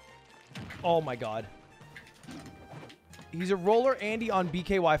 Oh my god. He's a roller Andy on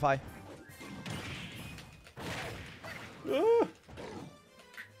BK Wi-Fi.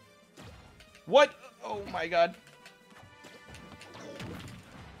 What? Oh my god.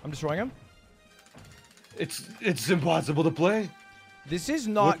 I'm destroying him. It's impossible to play. This is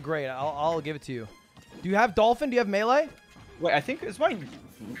not great. I'll give it to you. Do you have Dolphin? Do you have Melee? Wait, I think... Is my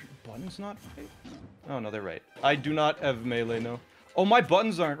buttons not right? Oh, no, they're right. I do not have melee, no. Oh, my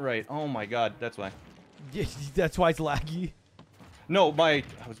buttons aren't right. Oh my god, that's why. Yeah, that's why it's laggy. No, a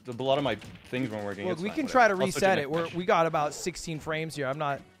lot of my things weren't working. Look, It's we fine, can whatever. try to I'll switch it reset it. next match. We got about 16 frames here. I'm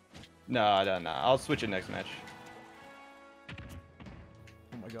not... No. I'll switch it next match.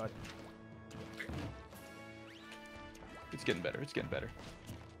 Oh my god. It's getting better. It's getting better.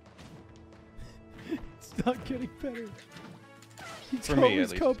 It's not getting better. It's For me, at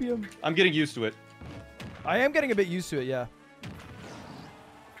always least. copium. I'm getting used to it. I am getting a bit used to it, yeah.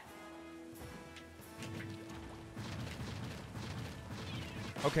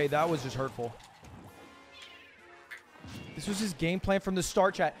 Okay, that was just hurtful. This was his game plan from the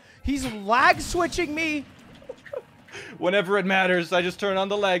start, chat. He's lag switching me. Whenever it matters, I just turn on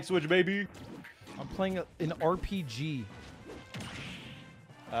the lag switch, baby. I'm playing an RPG.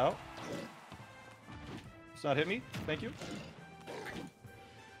 Ow. It's not hit me. Thank you.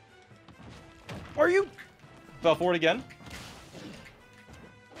 Are you? Fell forward again.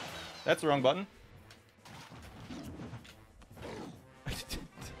 That's the wrong button.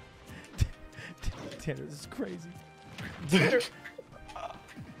 Tanner, this is crazy. Tanner,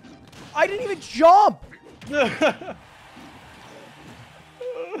 I didn't even jump. This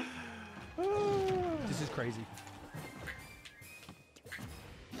is crazy.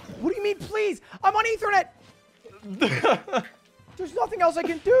 What do you mean, please? I'm on Ethernet. There's nothing else I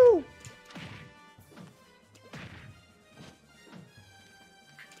can do.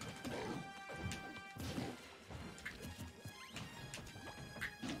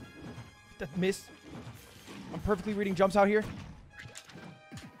 That missed. I'm perfectly reading jumps out here.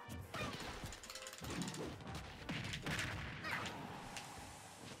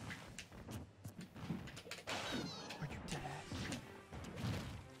 Are you dead ass?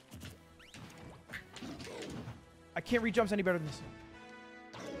 I can't read jumps any better than this.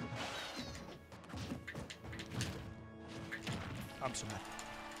 I'm so mad.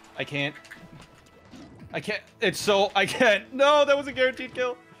 I can't. It's so... I can't. No, that was a guaranteed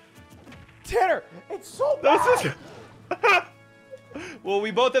kill. Tanner, it's so bad. This is... Well,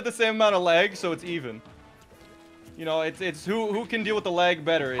 we both have the same amount of lag, so it's even. You know, it's who can deal with the lag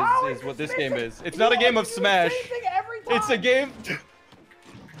better is what this game is. It's not a game of Smash. It's a game...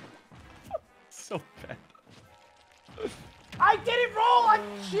 So bad. I didn't roll. I'm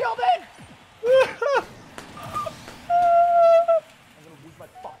shielded. I'm gonna lose my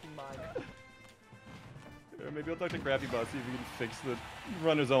fucking mind. Yeah, maybe I'll talk to Crappy Boss, see if he can fix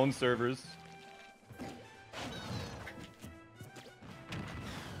run his own servers.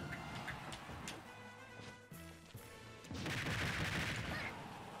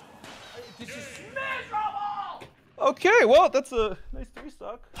 This is miserable. Okay, well, that's a nice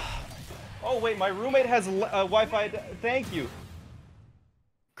 3-stock. Oh wait, my roommate has Wi-Fi. Thank you,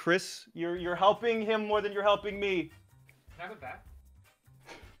 Chris. You're helping him more than you're helping me. Can I have it back?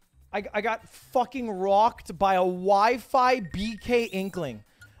 I got fucking rocked by a Wi-Fi BK Inkling.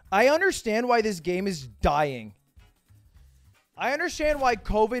 I understand why this game is dying. I understand why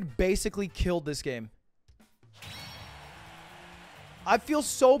COVID basically killed this game. I feel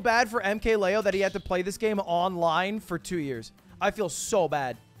so bad for MK Leo that he had to play this game online for 2 years. I feel so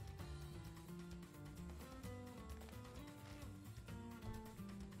bad.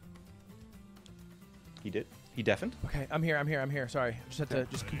 He did. He deafened. Okay, I'm here. Sorry. Just had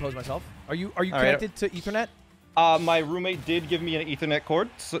to compose myself. Are you right. connected to Ethernet? My roommate did give me an Ethernet cord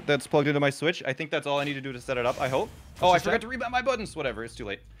that's plugged into my Switch. I think that's all I need to do to set it up, I hope. Oh, I forgot to rebat my buttons. Whatever, it's too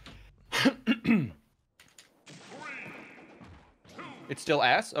late. It's still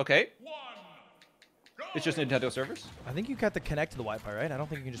ass? Okay. It's just Nintendo servers? I think you got to connect to the Wi-Fi, right? I don't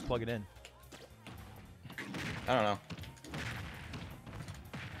think you can just plug it in. I don't know.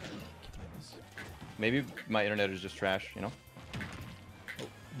 Maybe my internet is just trash, you know?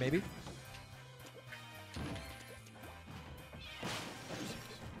 Maybe.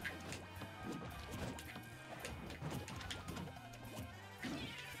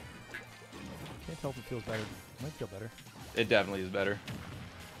 Can't tell if it feels better. It might feel better. It definitely is better.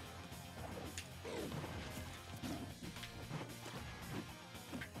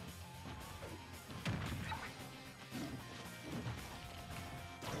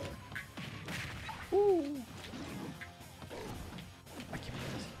 Ooh. I can't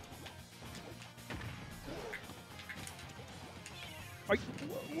believe this. Are you,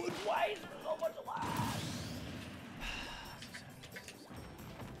 why is there so much lag?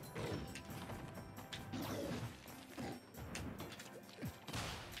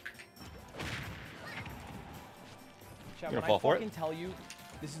 Chat, when I fucking tell you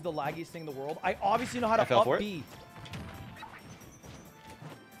this is the laggiest thing in the world, I obviously know how to up B.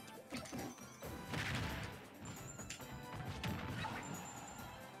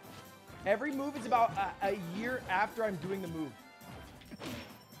 Every move is about a year after I'm doing the move.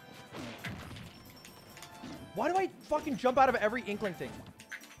 Why do I fucking jump out of every Inkling thing?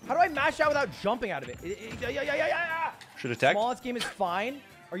 How do I mash out without jumping out of it? Should attack? SmallAnt's game is fine.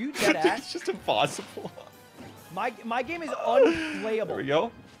 Are you dead ass? It's just impossible. My game is unplayable. There we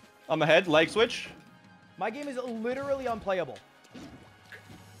go. I'm ahead. Leg switch. My game is literally unplayable.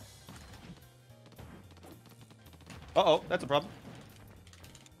 Uh-oh, that's a problem.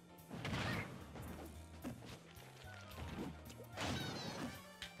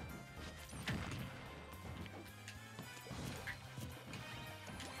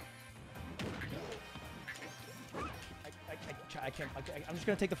 I'm just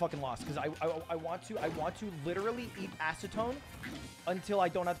gonna take the fucking loss because I want to literally eat acetone until I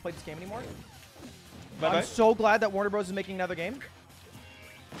don't have to play this game anymore. Bye-bye. I'm so glad that Warner Bros is making another game.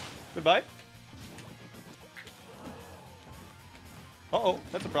 Goodbye. Uh-oh,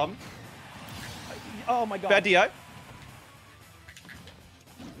 that's a problem. Oh my god. Bad DI.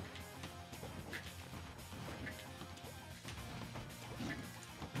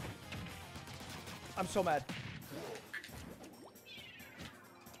 I'm so mad.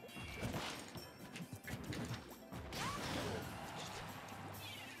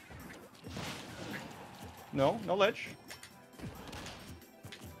 No ledge.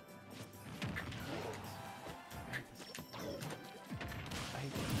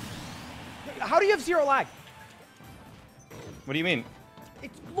 How do you have 0 lag? What do you mean?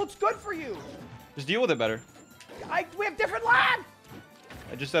 It looks good for you. Just deal with it better. We have different lag.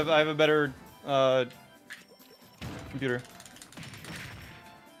 I have a better computer.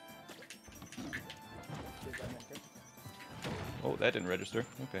 Oh, that didn't register.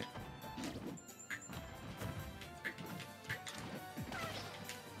 Okay.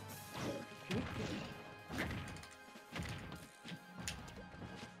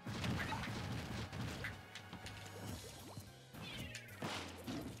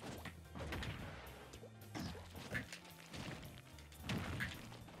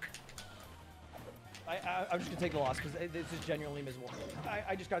 I'm just gonna take the loss because this is genuinely miserable.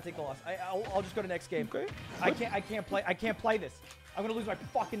 I just gotta take the loss. I'll just go to next game. Okay. I can't play this. I'm gonna lose my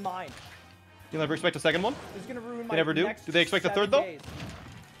fucking mind. You'll never expect a second one? This is gonna ruin my. They never do? Next Do they expect a 7 third, though? days.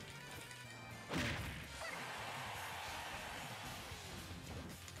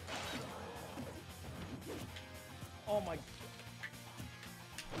 Oh my.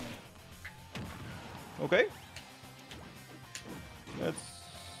 Okay. That's...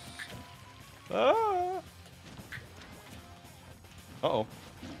 Uh-oh.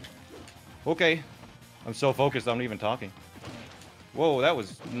 Okay. I'm so focused, I'm not even talking. Whoa, that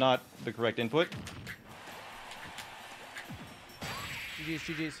was not the correct input. GG's,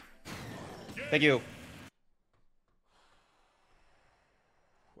 GG's. Thank you.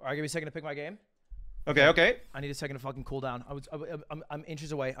 Alright, give me a second to pick my game. Okay, okay. I need a second to fucking cool down. I'm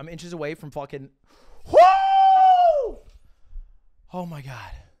inches away. I'm inches away from fucking. Woo! Oh my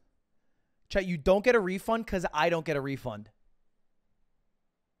god. Chat, you don't get a refund because I don't get a refund.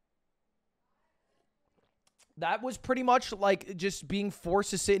 That was pretty much like just being forced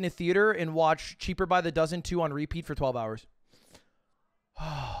to sit in a theater and watch Cheaper by the Dozen 2 on repeat for 12 hours.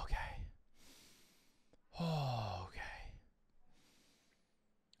 Oh, okay. Oh, okay.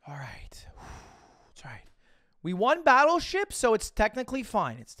 All right. That's right. We won Battleship, so it's technically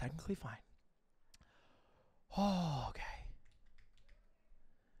fine. It's technically fine. Oh, okay.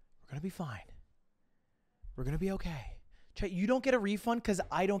 We're going to be fine. We're going to be okay. Chat, you don't get a refund because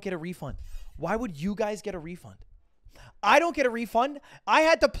I don't get a refund. Why would you guys get a refund? I don't get a refund. I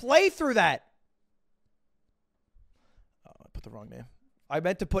had to play through that. Oh, I put the wrong name. I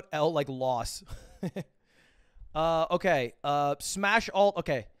meant to put L like loss. Okay. Smash alt.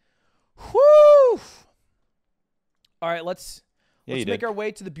 Okay. Whoo! All right, let's make our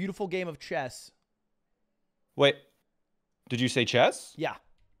way to the beautiful game of chess. Wait. Did you say chess? Yeah.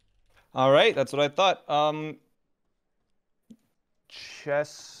 All right, that's what I thought.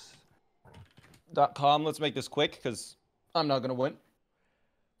 Chess.com. Let's make this quick because I'm not gonna win.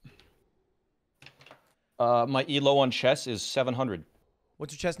 My elo on chess is 700.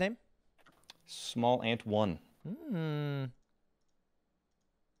 What's your chess name? SmallAnt 1. Hmm.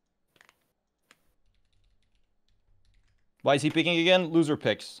 Why is he picking again? Loser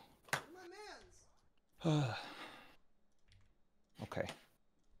picks. You're my man's. Okay.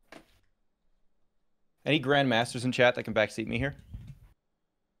 Any grandmasters in chat that can backseat me here?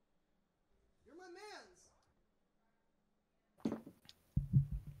 You're my man's.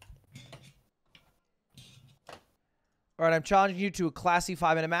 All right, I'm challenging you to a classy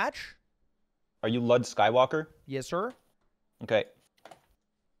 5-minute match. Are you Lud Skywalker? Yes, sir. Okay.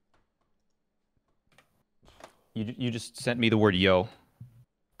 You just sent me the word yo.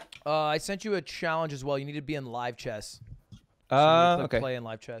 I sent you a challenge as well. You need to be in live chess. So you click Okay. play in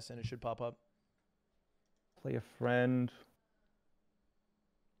live chess, and it should pop up. Play a friend.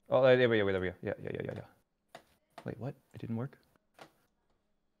 Oh, there we go. Yeah. Wait, what? It didn't work?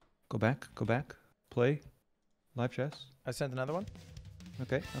 Go back. Play. Live chess. I sent another one.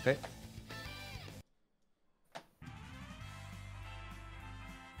 Okay.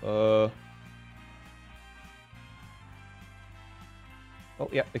 Oh,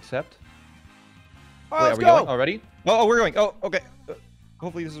 yeah, accept. All Wait, right, are let's we go. going already? Oh, we're going. Oh, okay.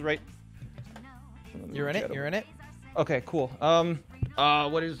 Hopefully this is right. You're in it. You're in it. Okay, cool.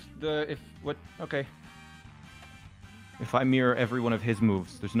 What is the okay. If I mirror every one of his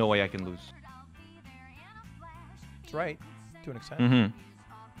moves, there's no way I can lose. That's right. To an extent.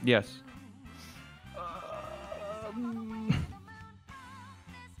 Mm-hmm. Yes.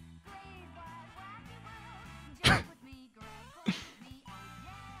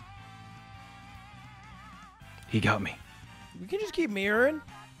 He got me. We can just keep mirroring.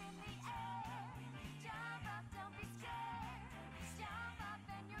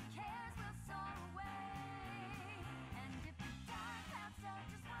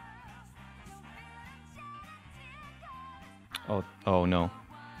 Oh no.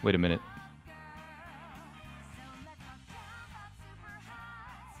 Wait a minute.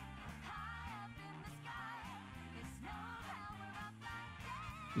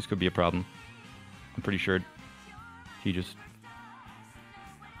 This could be a problem. I'm pretty sure he just...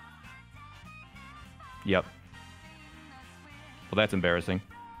 Yep. Well, that's embarrassing.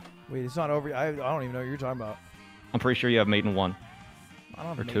 Wait, it's not over. I don't even know what you're talking about. I'm pretty sure you have mate in 1. I don't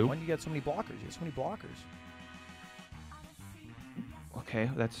have Or a mate 2. one. You got so many blockers. You got so many blockers. Okay,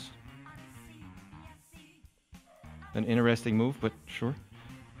 that's an interesting move, but sure.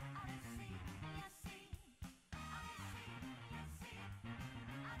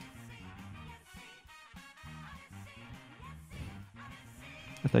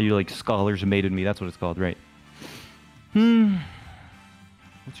 I thought you like scholars mated me. That's what it's called, right?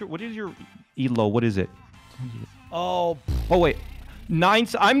 What is your elo? What is it? Oh, Oh wait,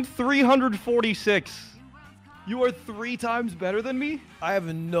 I'm 346. You are 3 times better than me. I have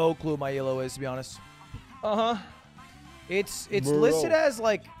no clue what my elo is, to be honest. Uh huh. It's Bro. listed as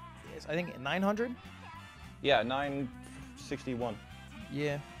like, I think 900. Yeah, 961.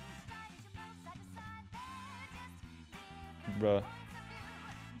 Yeah. Bruh.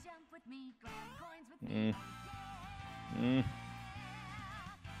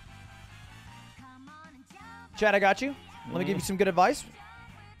 Chad, I got you. Let me give you some good advice.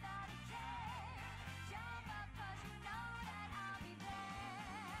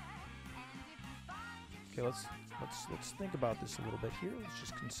 Okay, let's think about this a little bit here. Let's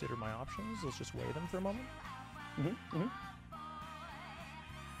just consider my options. Let's just weigh them for a moment.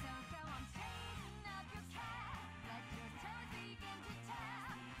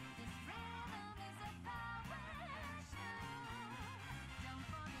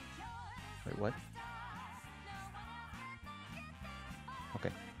 Wait, what?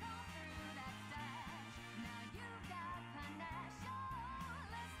 Okay.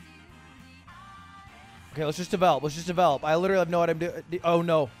 Okay, let's just develop. Let's just develop. I literally have no idea what I'm doing. Oh,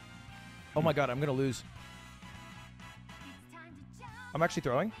 no. Oh, my God. I'm going to lose. I'm actually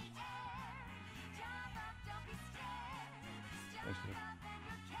throwing.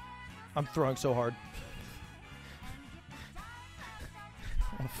 I'm throwing so hard.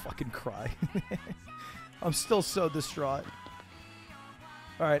 I want to fucking cry. I'm still so distraught.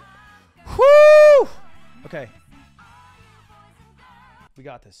 All right. Whoo! Okay. We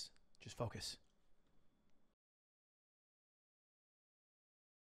got this. Just focus.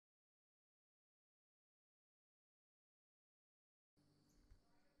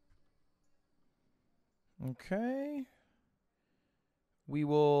 Okay. We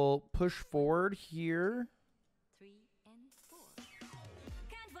will push forward here. 3 and 4.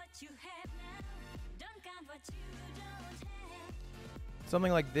 Count what you have now. Don't count what you don't have.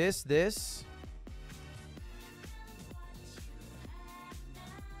 Something like this.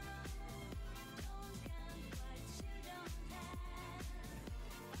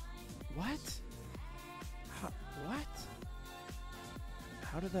 What? What?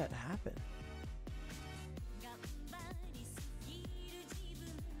 How did that happen?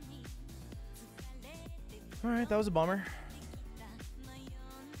 All right, that was a bummer.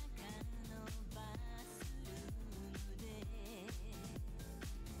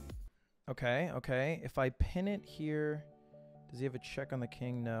 Okay. If I pin it here, does he have a check on the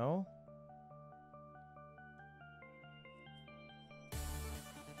king? No.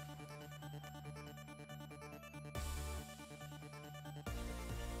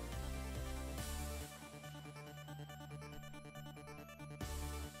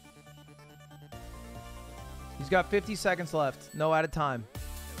 He's got 50 seconds left. No added time.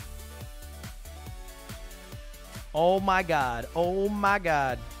 Oh my God. Oh my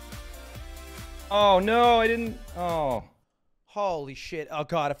God. Oh no, I didn't. Oh, Holy shit. Oh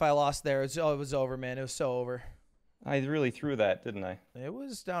God, if I lost there, it was over, man. It was so over. I really threw that, didn't I? It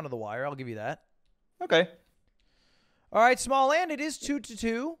was down to the wire. I'll give you that. Okay. All right, SmallAnt. It is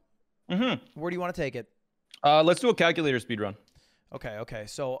 2-2. Mm-hmm. Where do you want to take it? Let's do a calculator speedrun. Okay.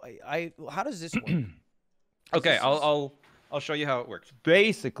 So how does this work? Okay, I'll show you how it works.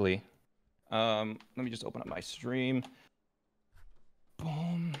 Basically, let me just open up my stream.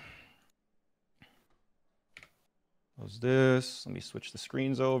 Boom. Close this. Let me switch the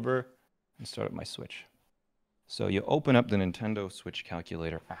screens over and start up my Switch. So you open up the Nintendo Switch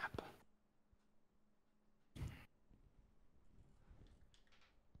calculator app.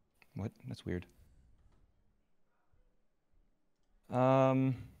 What? That's weird.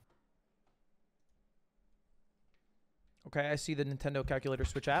 Okay, I see the Nintendo Calculator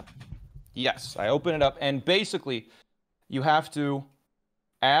Switch app. Yes, I open it up, and basically, you have to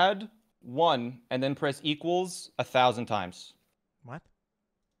add 1 and then press equals 1,000 times. What?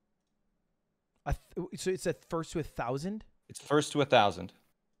 So it's at first to 1,000? It's first to 1,000.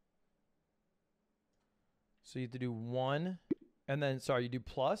 So you have to do 1, And then, sorry, you do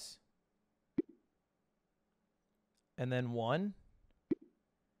plus. And then 1.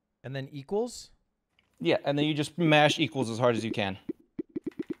 And then equals. Yeah, and then you just mash equals as hard as you can.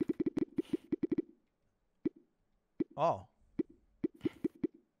 Oh.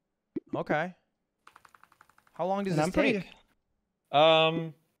 Okay. How long does And this I'm pretty- take?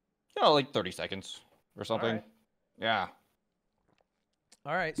 You know, like 30 seconds or something. Alright. Yeah.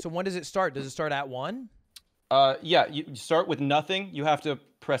 All right. So when does it start? Does it start at 1? Yeah, you start with nothing. You have to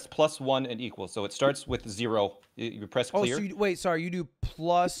press +1 and equal. So it starts with 0. You press Oh, clear. so wait, sorry. You do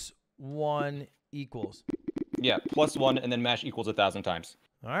 +1 equals. Yeah, +1 and then mash equals 1,000 times.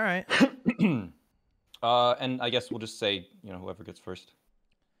 All right. And I guess we'll just say, you know, whoever gets first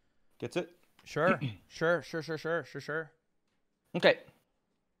gets it. Sure. Sure. Okay.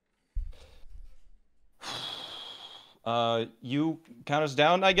 You count us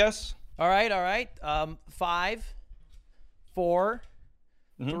down, I guess. All right. 5, 4,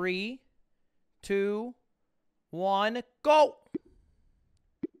 Mhm. 3, 2, 1, go.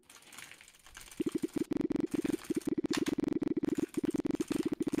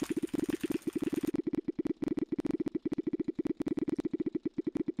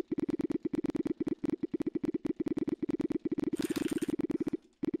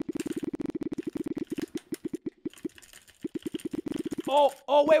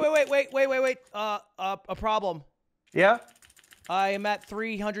 Oh, wait. A problem. Yeah. I am at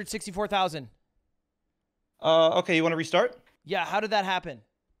 364,000. Okay, you want to restart? Yeah, how did that happen?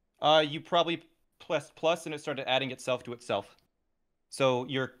 You probably pressed plus and it started adding itself to itself. So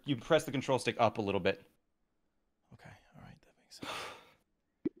you press the control stick up a little bit. Okay, all right, that makes sense.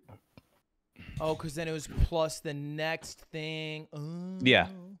 Oh, because then it was plus the next thing. Oh. Yeah.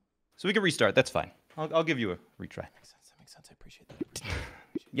 So we can restart. That's fine. I'll give you a retry. That makes sense. I appreciate that.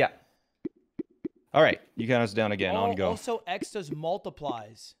 Yeah. All right. You count us down again. On go. Also, X does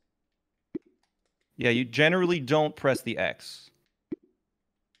multiplies. Yeah, you generally don't press the X.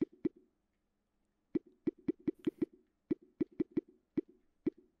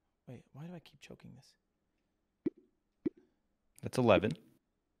 Wait, why do I keep choking this? That's 11. Is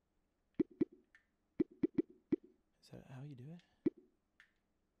that how you do it?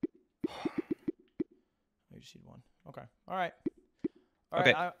 I just need 1. Okay. All right.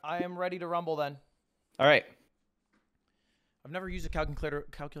 Okay. I am ready to rumble then. All right. I've never used a calculator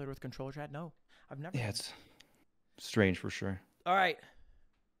with controller chat. No, I've never. Yeah, it's strange for sure. All right.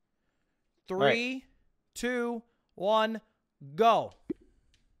 3, right. 2, 1, go.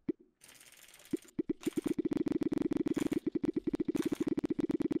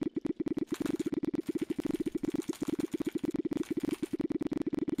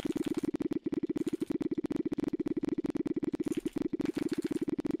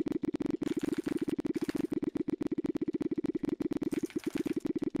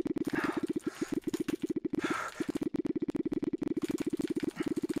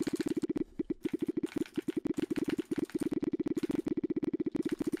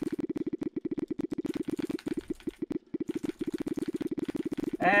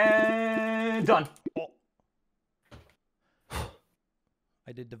 And done.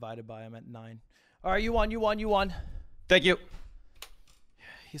 I did divided by. I'm at 9. All right, you won. Thank you.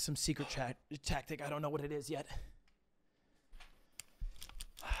 Here's some secret chat tactic. I don't know what it is yet.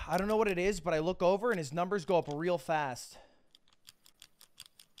 I don't know what it is, but I look over and his numbers go up real fast.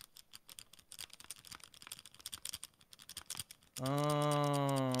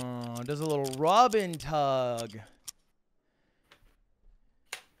 Oh, does a little rub and tug.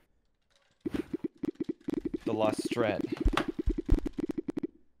 The lost strat.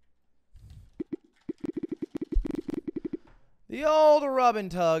 The old rub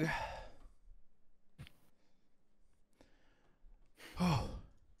and tug.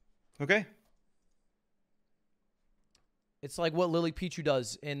 Okay. It's like what Lily Pichu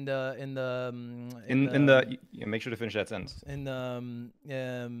does in the Yeah, make sure to finish that sentence.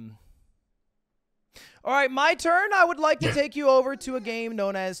 All right, my turn. I would like to take you over to a game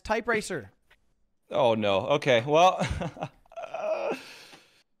known as Type Racer. Oh no. Okay. Well.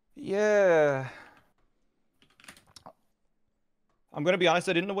 Yeah. I'm gonna be honest.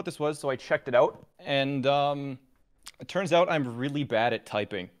 I didn't know what this was, so I checked it out, and it turns out I'm really bad at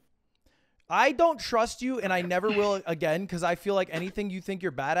typing. I don't trust you, and I never will again, because I feel like anything you think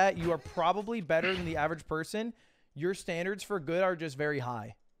you're bad at, you are probably better than the average person. Your standards for good are just very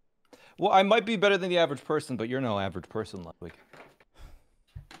high. Well, I might be better than the average person, but you're no average person, Ludwig.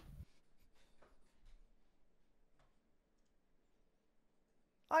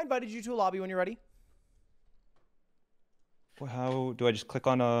 I invited you to a lobby when you're ready. Well, how do I just click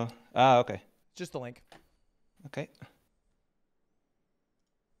on a... Ah, okay. Just the link. Okay.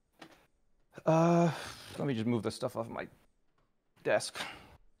 Let me just move the stuff off my desk.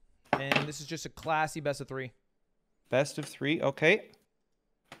 And this is just a classy best of 3. Best of 3. Okay.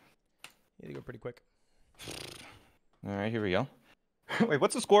 You had to go pretty quick. All right, here we go. Wait,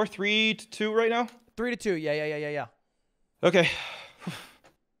 what's the score? 3-2 right now? 3-2. Yeah. Okay.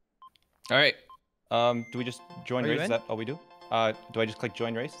 All right. Do we just join Are you race? Is in? that all we do? Do I just click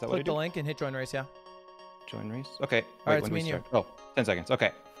join race? Is that what I Click do? the link and hit join race, yeah. Join race. Okay. All Wait, right, it's when do me we and you. start? Oh, 10 seconds.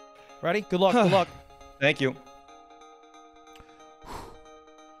 Okay. Ready? Good luck. Good luck. Thank you.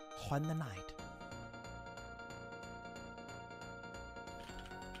 On the night.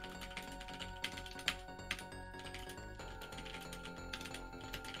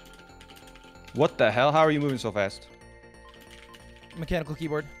 What the hell? How are you moving so fast? Mechanical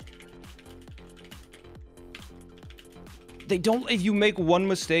keyboard. They don't. If you make one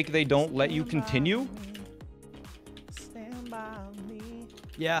mistake, they don't let you continue. Stand by me.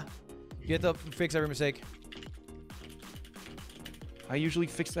 Yeah. You have to fix every mistake. I usually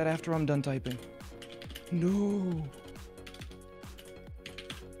fix that after I'm done typing. No.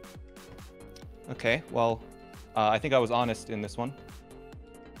 Okay, well, I think I was honest in this one.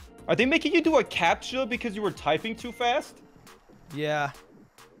 Are they making you do a CAPTCHA because you were typing too fast? Yeah.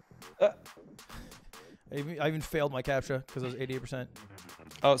 I even failed my CAPTCHA because I was 88%.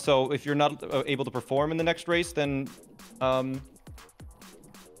 Oh, so if you're not able to perform in the next race, then I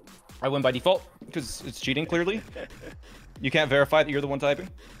win by default because it's cheating, clearly. You can't verify that you're the one typing.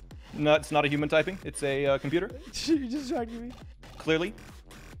 No, it's not a human typing. It's a computer. You just dragged me. Clearly.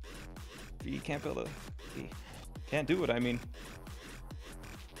 You can't build a... You can't do it, I mean.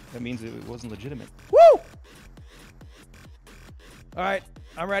 That means it wasn't legitimate. Woo! All right,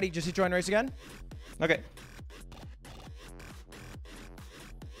 I'm ready. Just hit join race again. Okay.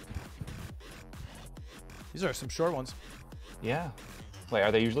 These are some short ones. Yeah. Wait,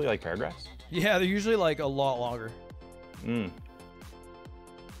 are they usually like paragraphs? Yeah, they're usually like a lot longer. Hmm.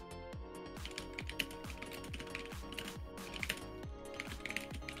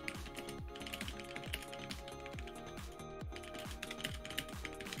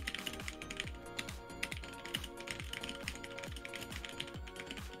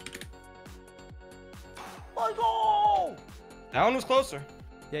 That one was closer.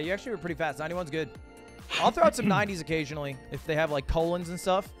 Yeah, you actually were pretty fast. 91's good. I'll throw out some 90s occasionally if they have like colons and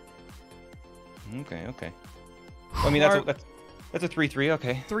stuff. Okay, okay. I mean, that's a 3-3,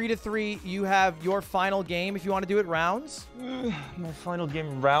 okay. 3-3, you have your final game if you want to do it rounds. My final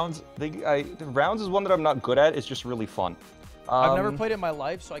game, rounds. The rounds is one that I'm not good at. It's just really fun. I've never played it in my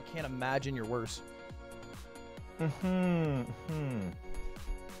life, so I can't imagine you're worse. Yeah,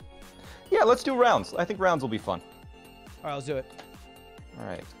 let's do rounds. I think rounds will be fun. All right, let's do it. All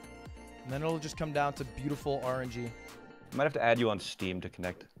right. And then it'll just come down to beautiful RNG. I might have to add you on Steam to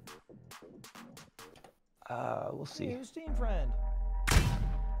connect. We'll see. Hey, Steam friend.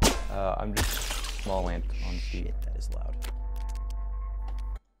 I'm just SmallAnt on Steam. Shit, that is loud.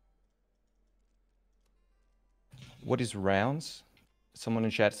 What is rounds? Someone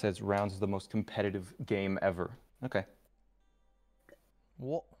in chat says rounds is the most competitive game ever. Okay.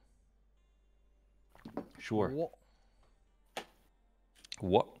 What? Sure. What?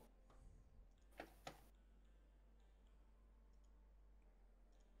 What?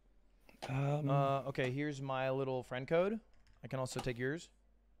 Okay, here's my little friend code. I can also take yours.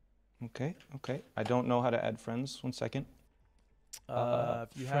 Okay, okay. I don't know how to add friends. 1 second. If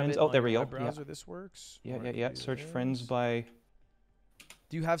you have friends. it Oh, on there we your go. web browser, this works. Yeah, Or yeah, I yeah. can do Search this. friends by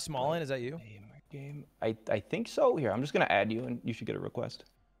Do you have SmallAnt? Is that you? game. I think so. Here, I'm just gonna add you, and you should get a request.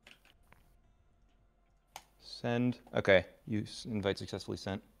 Send. Okay, invite successfully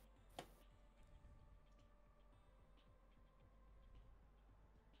sent.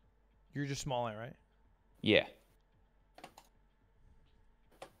 You're just SmallAnt, right? Yeah.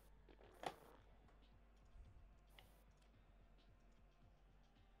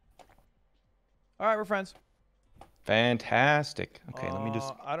 All right, we're friends. Fantastic. Okay, let me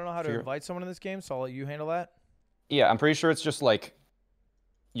just. I don't know how to figure- invite someone in this game, so I'll let you handle that. Yeah, I'm pretty sure it's just like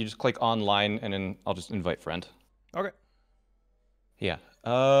you just click online, and then I'll just invite friend. Okay. Yeah.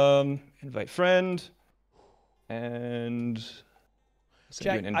 Invite friend, and send you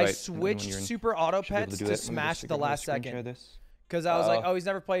Jack, an I invite, and then when switched you're in- Super Auto should be able Pets do to that. Let me just Smash figure the out how to last screen share second. this. Because I was like, oh, he's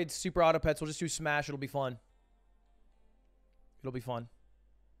never played Super Auto Pets. We'll just do Smash. It'll be fun. It'll be fun.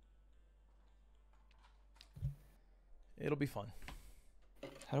 It'll be fun.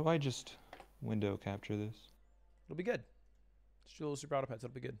 How do I just window capture this? It'll be good. Just do a little Super Auto Pets.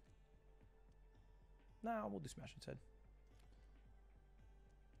 It'll be good. No, we'll do Smash instead.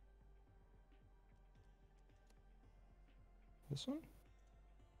 This one?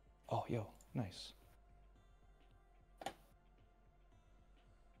 Oh, yo, nice.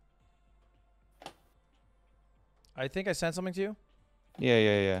 I think I sent something to you.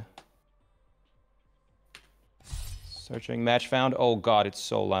 Yeah. Searching match found. Oh god, it's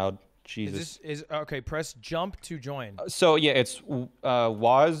so loud. Jesus. Is okay? Press jump to join. So yeah, it's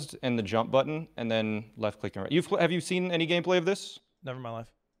WASD and the jump button, and then left click and right. Have you seen any gameplay of this? Never in my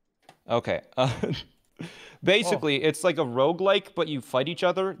life. Okay. Basically, it's like a roguelike, but you fight each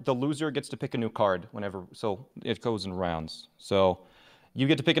other. The loser gets to pick a new card whenever, so it goes in rounds. So you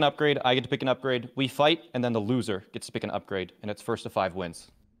get to pick an upgrade, I get to pick an upgrade. We fight, and then the loser gets to pick an upgrade, and it's first to 5 wins.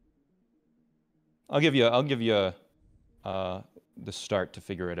 I'll give you the start to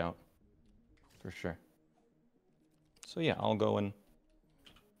figure it out, for sure. So yeah, I'll go and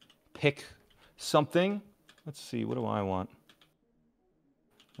pick something. Let's see, what do I want?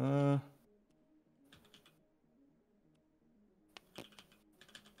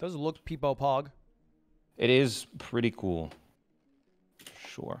 Does look peepo pog. It is pretty cool.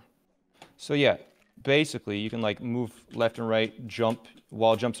 Sure. So yeah, basically you can like move left and right, jump,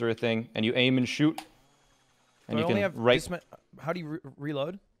 wall jumps are a thing, and you aim and shoot. And Do I you only can have right. How do you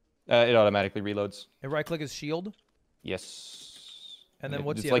reload? It automatically reloads. And right click is shield. Yes. And then it-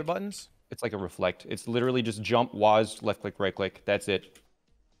 what's it's the other like- buttons? It's like a reflect. It's literally just jump, WASD, left click, right click. That's it.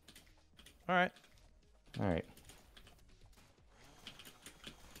 All right. All right.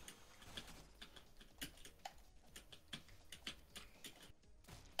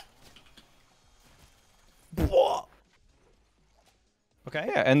 Okay.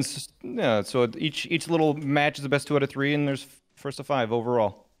 Yeah, and yeah, so each little match is the best 2 out of 3, and there's first to 5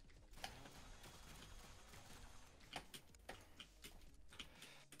 overall.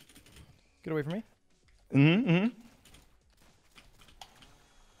 Get away from me.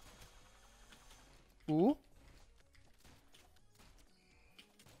 Ooh.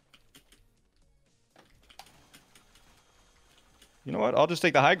 You know what? I'll just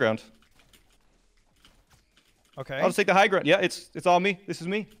take the high ground. Okay. I'll just take the high ground. Yeah, it's all me. This is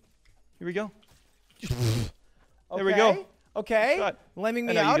me. Here we go. There we go. Okay. Shot. Lemming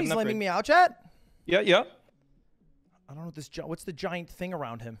me I know, you out. get He's an lemming upgrade. me out, chat. Yeah. I don't know what this. What's the giant thing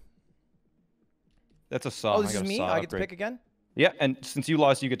around him? That's a saw. Oh, this I got is a me. saw I get to upgrade. pick again. Yeah, and since you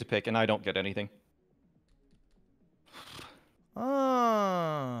lost, you get to pick, and I don't get anything.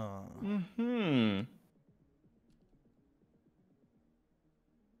 Oh. Hmm.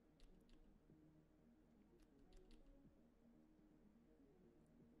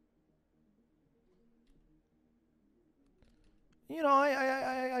 You know,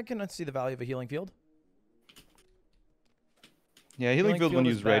 I can see the value of a healing field. Yeah, healing field when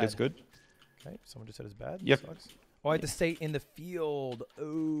field is used right bad. is good. Okay, someone just said it's bad. Yep. Sucks. Oh, I had to stay in the field.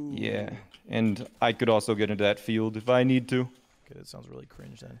 Oh. Yeah, and I could also get into that field if I need to. Okay, that sounds really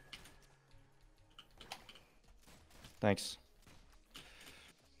cringe then. Thanks. Oh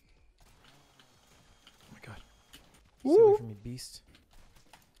my god. Stay away from me, beast.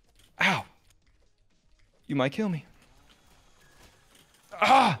 Ow! You might kill me.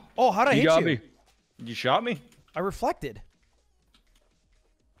 Ah! Oh, how'd I hit you? me. You shot me? I reflected. I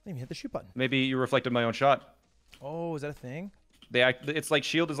didn't even hit the shoot button. Maybe you reflected my own shot. Oh, is that a thing? It's like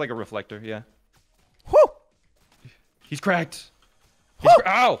shield is like a reflector, yeah. Whoo! He's cracked. Woo!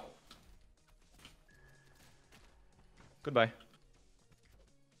 Ow! Goodbye.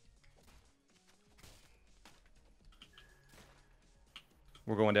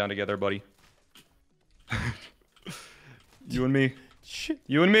 We're going down together, buddy. You and me. Shit.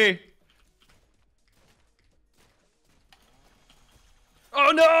 You and me.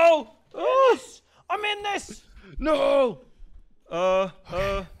 Oh no! Yes! I'm in this! No!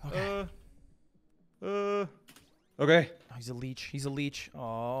 Okay. Oh, he's a leech. He's a leech.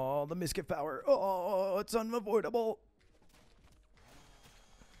 Oh, the misket power. Oh, it's unavoidable.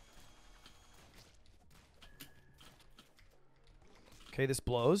 Okay, this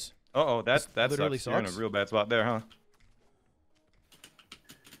blows. Uh-oh, that literally sucks. You're in a sucks. real bad spot there, huh?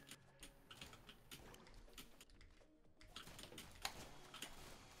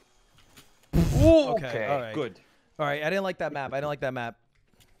 Ooh, Okay, all right. Good. All right, I didn't like that map. I didn't like that map.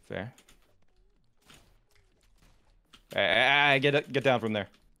 Fair. Get down from there.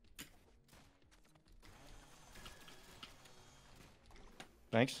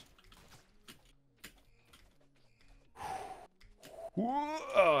 Thanks.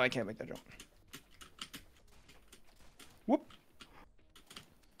 Oh, I can't make that jump. Whoop.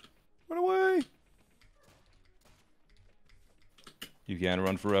 Run away. You can't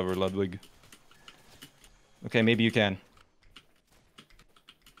run forever, Ludwig. Okay, maybe you can.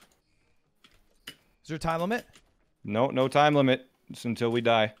 Is there a time limit? No time limit. It's until we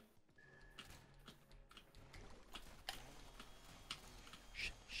die.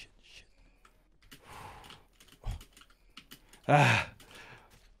 Ah.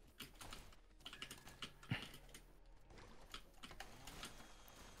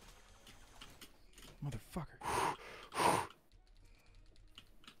 Motherfucker.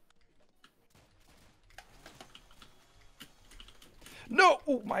 No!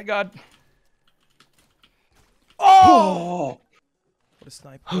 Oh my god. Oh! What a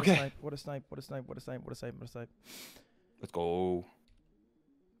snipe. What Okay. a snipe. What a snipe. What a snipe. What a snipe. What a snipe. What a snipe. Let's go.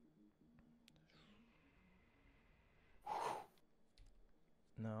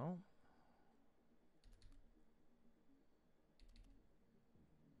 No.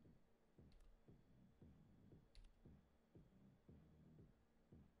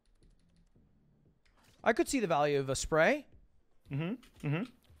 I could see the value of a spray.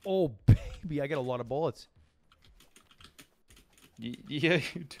 Oh, baby, I get a lot of bullets. Yeah,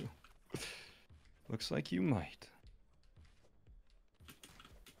 you do. Looks like you might.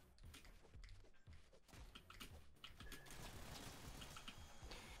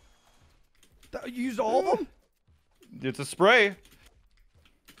 You used all of them? It's a spray.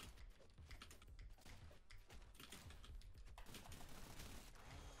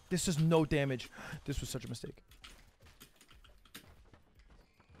 This is no damage. This was such a mistake.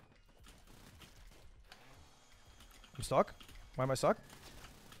 I'm stuck. Why am I stuck?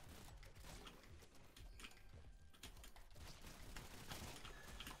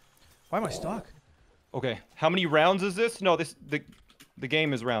 Why am I stuck? Okay, how many rounds is this? No, the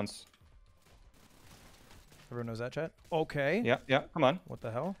game is rounds. Everyone knows that, chat? Okay. Yeah, yeah, come on. What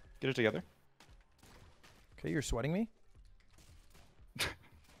the hell? Get it together. Okay, you're sweating me?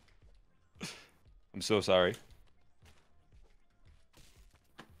 I'm so sorry.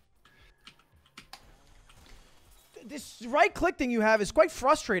 This right-click thing you have is quite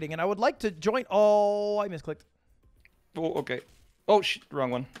frustrating, and I would like to join... Oh, I misclicked. Oh, okay. Oh, shit,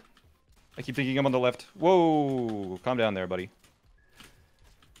 wrong one. I keep thinking I'm on the left. Whoa, calm down there, buddy.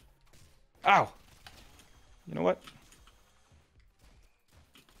 Ow. You know what?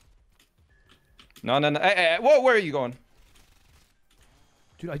 No, no, no. Hey, whoa, where are you going?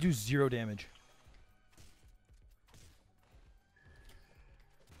 Dude, I do 0 damage.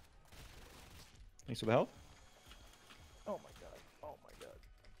 Thanks for the help. Oh my god. Oh my god.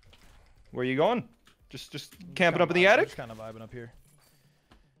 Where are you going? Just camping up in the attic? Just kind of vibing up here.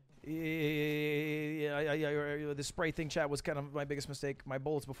 Yeah, the spray thing, chat, was kind of my biggest mistake. My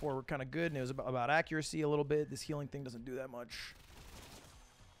bullets before were kind of good, and it was about accuracy a little bit. This healing thing doesn't do that much.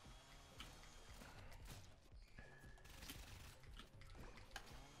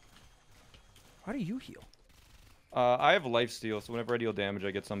 How do you heal? I have life steal, so whenever I deal damage,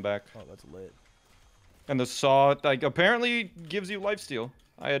 I get some back. Oh, that's lit. And the saw, like, apparently gives you life steal.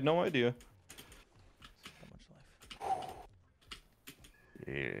 I had no idea. How much life?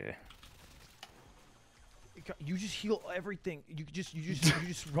 Yeah. You just heal everything. You just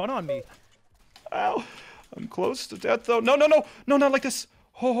run on me. Ow. I'm close to death, though. No, no, no. No, not like this.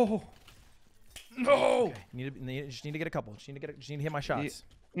 Oh. No. Okay. Just need to get a couple. Just need to hit my shots.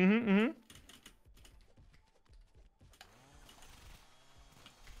 Mm-hmm.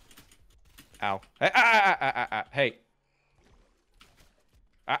 Ow. Hey, hey.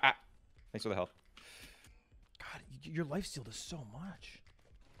 Thanks for the help. God, your life steal does so much.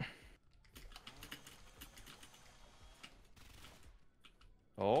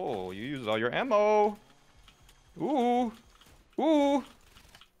 Oh, you used all your ammo. Ooh. Ooh.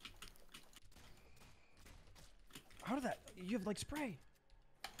 How did that? You have like spray.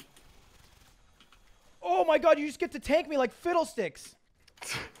 Oh my god, you just get to tank me like fiddlesticks.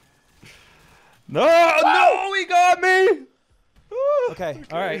 No, no, he got me. Okay,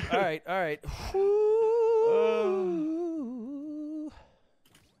 all right.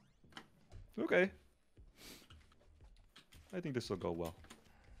 Okay. I think this will go well.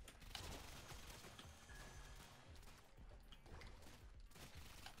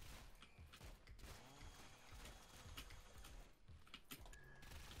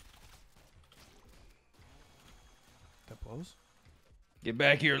 That blows. Get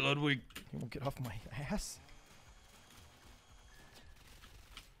back here, Ludwig. You won't get off my ass.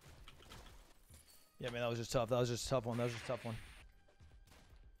 Yeah, man, that was just tough. That was just a tough one.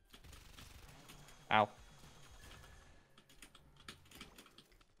 Ow.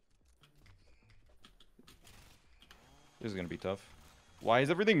 This is gonna be tough. Why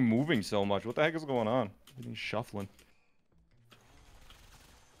is everything moving so much? What the heck is going on? Everything's shuffling.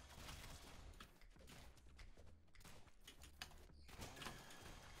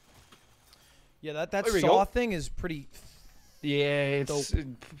 Yeah, that There we saw go. thing is pretty. Yeah, it's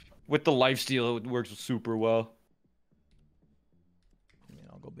with the lifesteal, it works super well. I mean,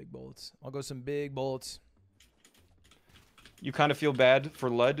 I'll go big bullets. I'll go some big bullets. You kind of feel bad for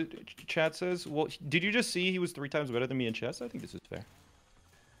Lud, chat says. Well, did you just see he was 3 times better than me in chess? I think this is fair.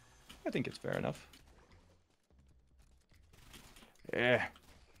 I think it's fair enough. Yeah.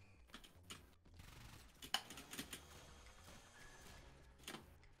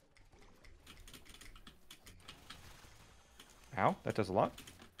 Ow, that does a lot.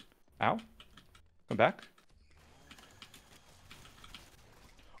 Ow. Come back.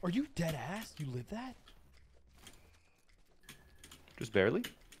 Are you dead ass? You live that? Just barely.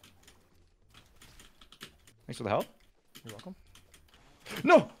 Thanks for the help. You're welcome.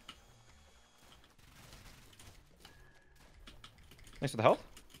 No! Thanks for the help.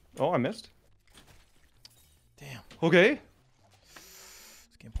 Oh, I missed. Damn. Okay.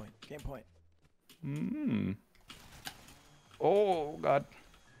 It's game point. Game point. Hmm. Oh, God.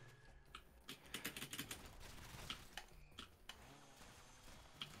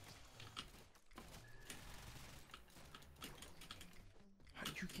 How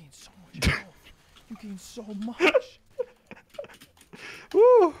did you gain so much health? You gain so much.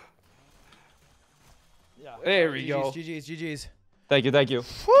 Woo! Yeah. There we go. GG's, GG's. Thank you, thank you.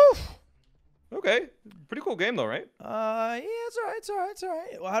 Whew. Okay. Pretty cool game, though, right? Yeah, it's alright, it's alright, it's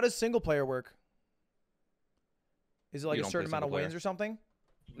alright. Well, how does single player work? Is it like You a don't certain play amount of single player. wins or something?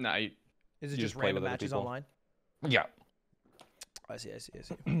 Nah, Is it you just just play random with other matches people. online? yeah. I see, I see, I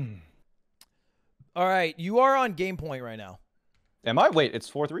see. Alright, you are on game point right now. Am I? Wait, it's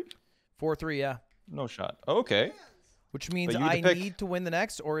 4-3? 4-3, yeah. No shot. Okay. Which means But you get I to pick. need to win the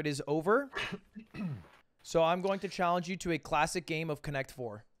next or it is over. So I'm going to challenge you to a classic game of Connect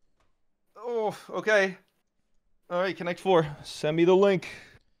 4. Oh, okay. All right, Connect 4. Send me the link.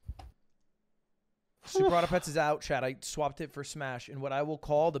 Super Auto Pets is out, chat. I swapped it for Smash in what I will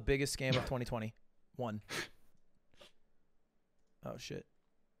call the biggest scam of 2021. Oh, shit.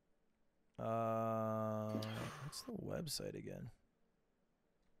 What's the website again?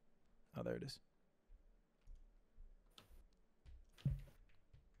 Oh, there it is.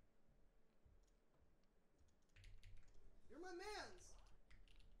 You're my mans.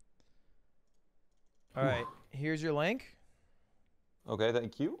 All right, here's your link. Okay,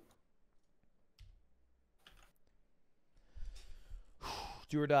 thank you.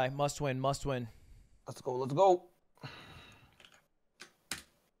 Do or die. Must win. Must win. Let's go, let's go.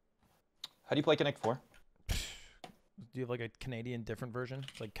 How do you play Connect 4? Do you have like a Canadian different version?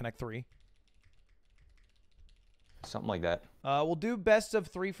 It's like Connect 3. Something like that. We'll do best of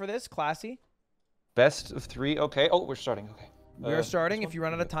 3 for this. Classy. Best of 3. Okay. Oh, we're starting. Okay. We are starting. this If you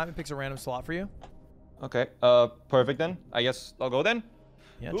run out of time, it picks a random slot for you. Okay. Perfect then. I guess I'll go then.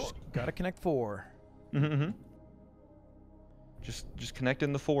 Yeah, just gotta Connect 4. Mm-hmm. Just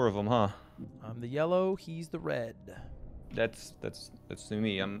connecting the 4 of them, huh? I'm the yellow. He's the red. That's to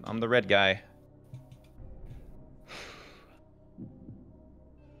me. I'm the red guy.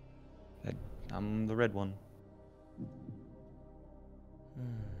 I'm the red one.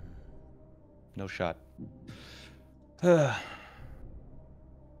 No shot. Hmm.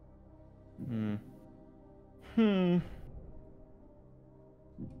 Hmm.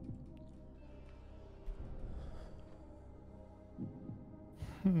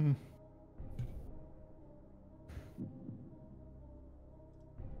 Hmm.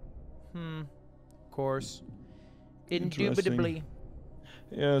 Of course. Interesting. Indubitably.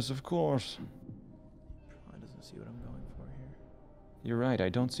 Yes, of course. Probably doesn't see what I'm going for here. You're right. I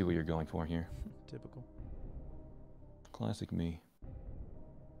don't see what you're going for here. Typical. Classic me.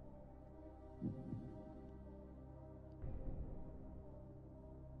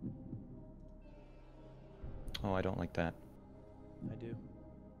 Oh, I don't like that. I do.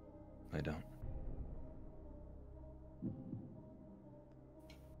 I don't.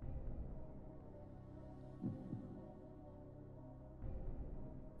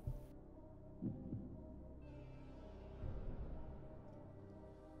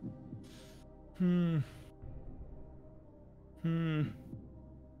 Hmm. Hmm.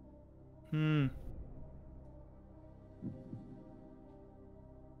 Hmm.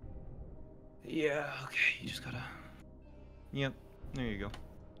 Yeah, okay, you just gotta... Yep, there you go.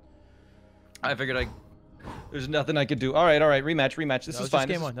 I figured there's nothing I could do. Alright, rematch. This That is was fine.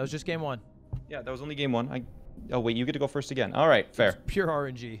 just game 1. That was just game 1. Yeah, that was only game 1. Oh, wait, you get to go first again. Alright, fair. Pure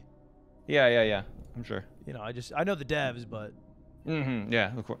RNG. Yeah. I'm sure. You know, I know the devs, but Mm-hmm,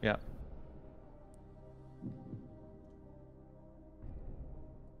 yeah, of course, yeah.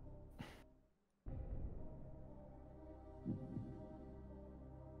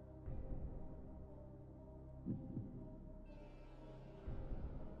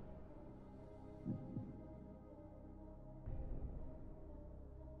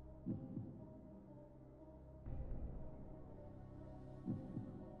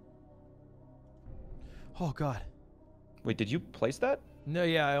 Oh, God. Wait, did you place that? No,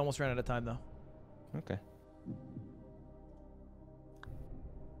 yeah, I almost ran out of time, though. Okay.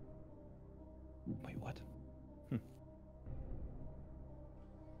 Wait, what?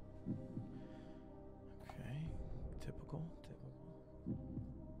 Okay. Typical.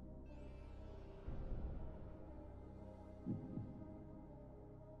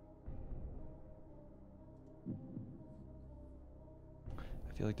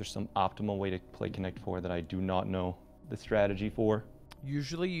 I feel like there's some optimal way to play Connect 4 that I do not know the strategy for.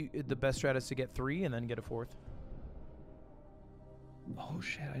 Usually, the best strat is to get 3 and then get a 4th. Oh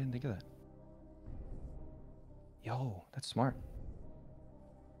shit, I didn't think of that. Yo, that's smart.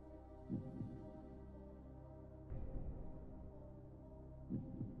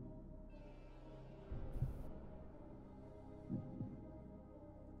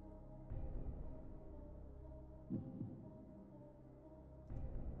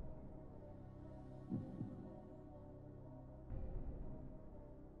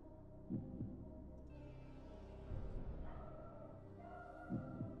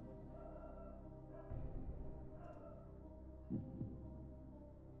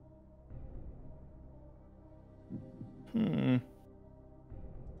 Hmm.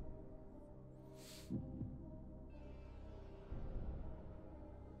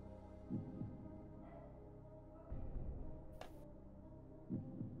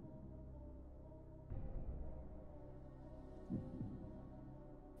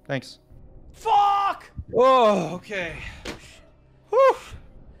 Thanks. Fuck! Oh, okay. Whew.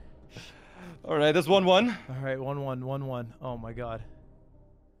 All right, that's 1-1. All right, 1-1, 1-1. Oh, my God.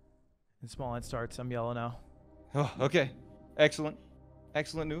 And SmallAnt starts. I'm yellow now. Oh, okay. Excellent.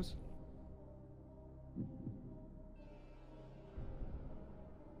 Excellent news.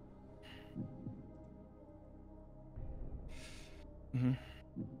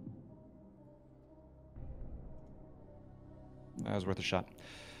 That was worth a shot.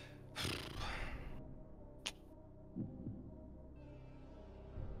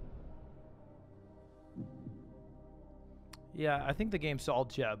 Yeah, I think the game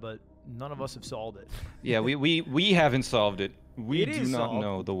solved Jet, but none of us have solved it. Yeah, we haven't solved it. We It do is not solved.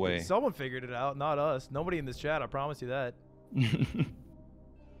 know the way. Someone figured it out, not us. Nobody in this chat, I promise you that.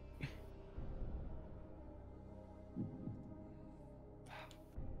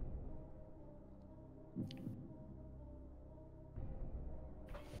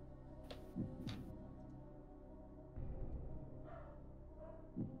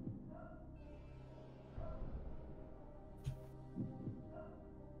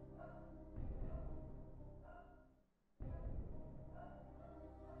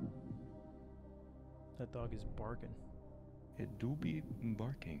 That dog is barking. It do be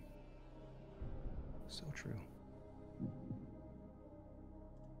barking. So true.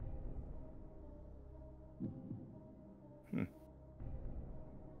 Hmm.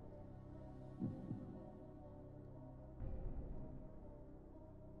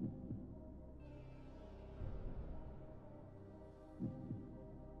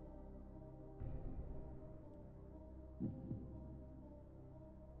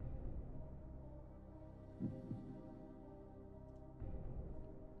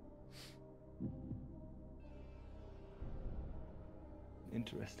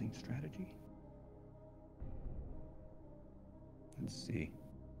 Interesting strategy. Let's see.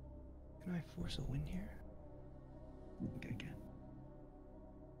 Can I force a win here? I think I can.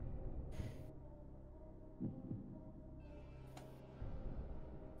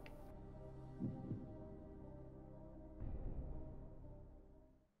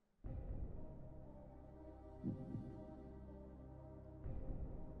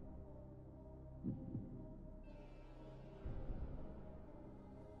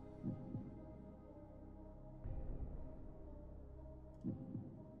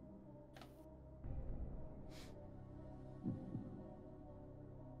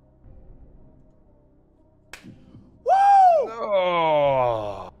 Woo!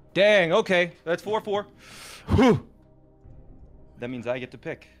 Oh, dang. Okay, that's 4-4. Whew. That means I get to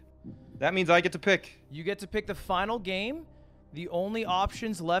pick. That means I get to pick. You get to pick the final game. The only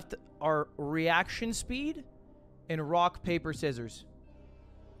options left are reaction speed and rock, paper, scissors.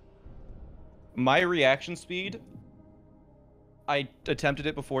 My reaction speed, I attempted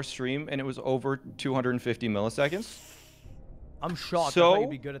it before stream and it was over 250 milliseconds. I'm shocked. I So- thought you'd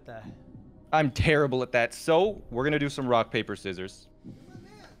be good at that. I'm terrible at that. So we're going to do some rock, paper, scissors.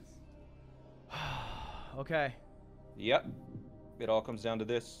 Okay. Yep. It all comes down to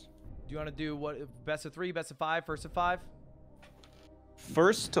this. Do you want to do what? Best of 3, best of 5, first of 5?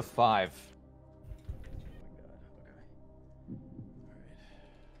 First to 5. Oh my God.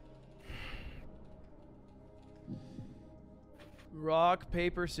 Okay. Rock,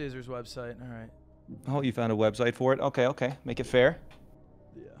 paper, scissors website. All right. Oh, you found a website for it? Okay, okay. Make it fair.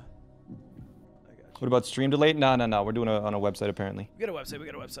 Yeah. I got you. What about stream delay? No, no, no. We're doing it on a website apparently. We got a website. We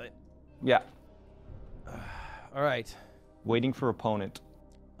got a website. Yeah. All right. Waiting for opponent.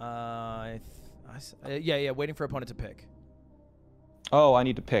 Yeah. Waiting for opponent to pick. Oh, I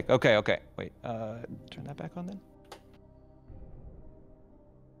need to pick. Okay, okay. Wait. Turn that back on then.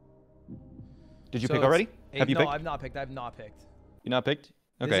 Did you So pick it's already? Have you no, picked? I've not picked. I've not picked. You not picked?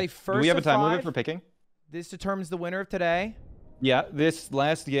 There's Okay. a Do first we have a of time limit 5. for picking? This determines the winner of today. Yeah, this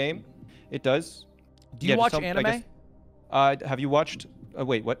last game, it does. Do you Yeah, watch just tell- I anime? guess- have you watched?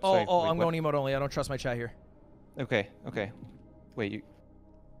 Wait, what? Oh, Sorry, oh, wait, I'm what? going emote only. I don't trust my chat here. Okay, okay. Wait, you.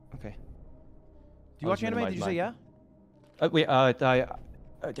 Okay. Do you watch anime? Did you say yeah? Wait, yeah,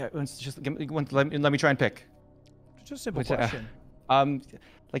 just let me try and pick. Just a simple What's question.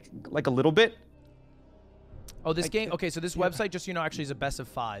 Like a little bit. Oh, this I game. thi- Okay, so this yeah. website, just so you know, actually is a best of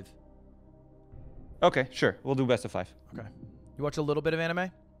 5. Okay, sure. We'll do best of 5. Okay. You watch a little bit of anime?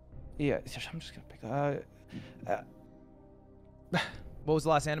 Yeah, I'm just gonna pick. What was the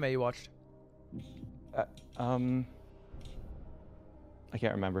last anime you watched? I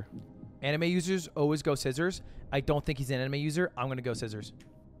can't remember. Anime users always go scissors. I don't think he's an anime user. I'm gonna go scissors.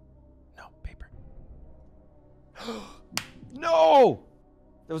 No, paper. No!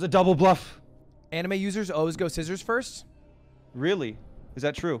 That was a double bluff. Anime users always go scissors first, Really? Is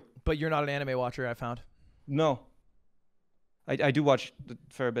that true? but you're not an anime watcher, I found. No. I do watch a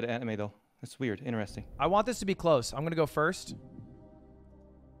fair bit of anime though. That's weird. Interesting. I want this to be close. I'm gonna go first.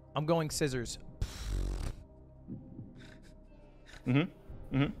 I'm going scissors. Mm-hmm.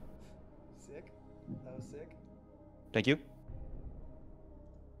 Mm-hmm. Sick. That was sick. Thank you.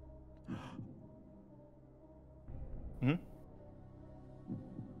 Mm-hmm.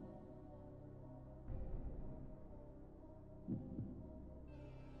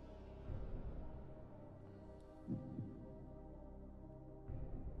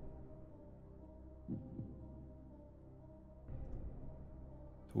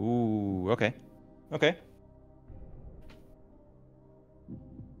 Ooh, okay. Okay.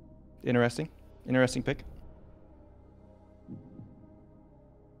 Interesting. Interesting pick.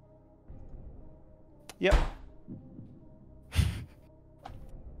 Yep.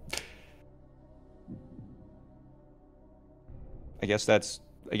 I guess that's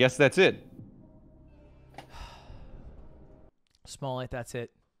it. SmallAnt, that's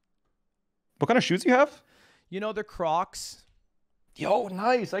it. What kind of shoes do you have? You know, they're Crocs. Yo,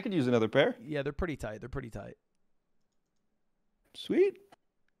 nice. I could use another pair. Yeah, they're pretty tight. They're pretty tight. Sweet.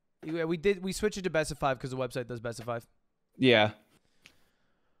 Yeah, we switched it to best of 5 because the website does best of 5. Yeah.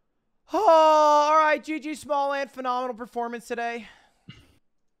 Oh, all right, GG SmallAnt, phenomenal performance today.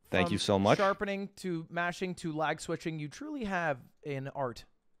 Thank From you so much. Sharpening to mashing to lag switching, you truly have an art.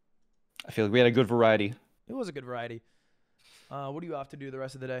 I feel like we had a good variety. It was a good variety. What do you have to do the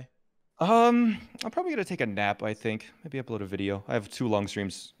rest of the day? I'm probably gonna take a nap. I think maybe upload a video. I have 2 long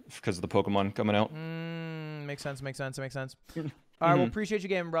streams because of the Pokemon coming out. Makes sense. Makes sense. Makes sense. All right, well, appreciate you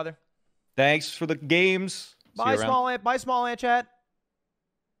gaming, brother. Thanks for the games. See Bye, you around. SmallAnt. Bye, SmallAnt, chat.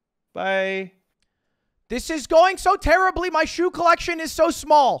 Bye. This is going so terribly. My shoe collection is so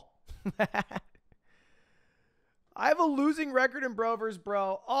small. I have a losing record in Brovers,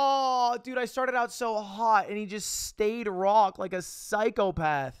 bro. Oh, dude, I started out so hot, and he just stayed rock like a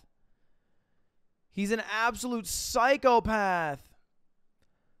psychopath. He's an absolute psychopath.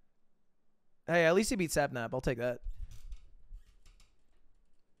 Hey, at least he beat Sapnap. I'll take that.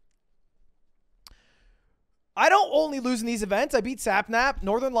 I don't only lose in these events. I beat Sapnap.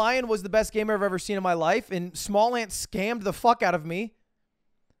 Northern Lion was the best game I've ever seen in my life, and SmallAnt scammed the fuck out of me.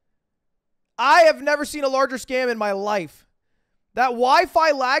 I have never seen a larger scam in my life. That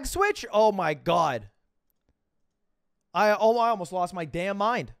Wi-Fi lag switch? Oh my god. I almost lost my damn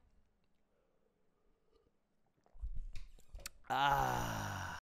mind. Ah.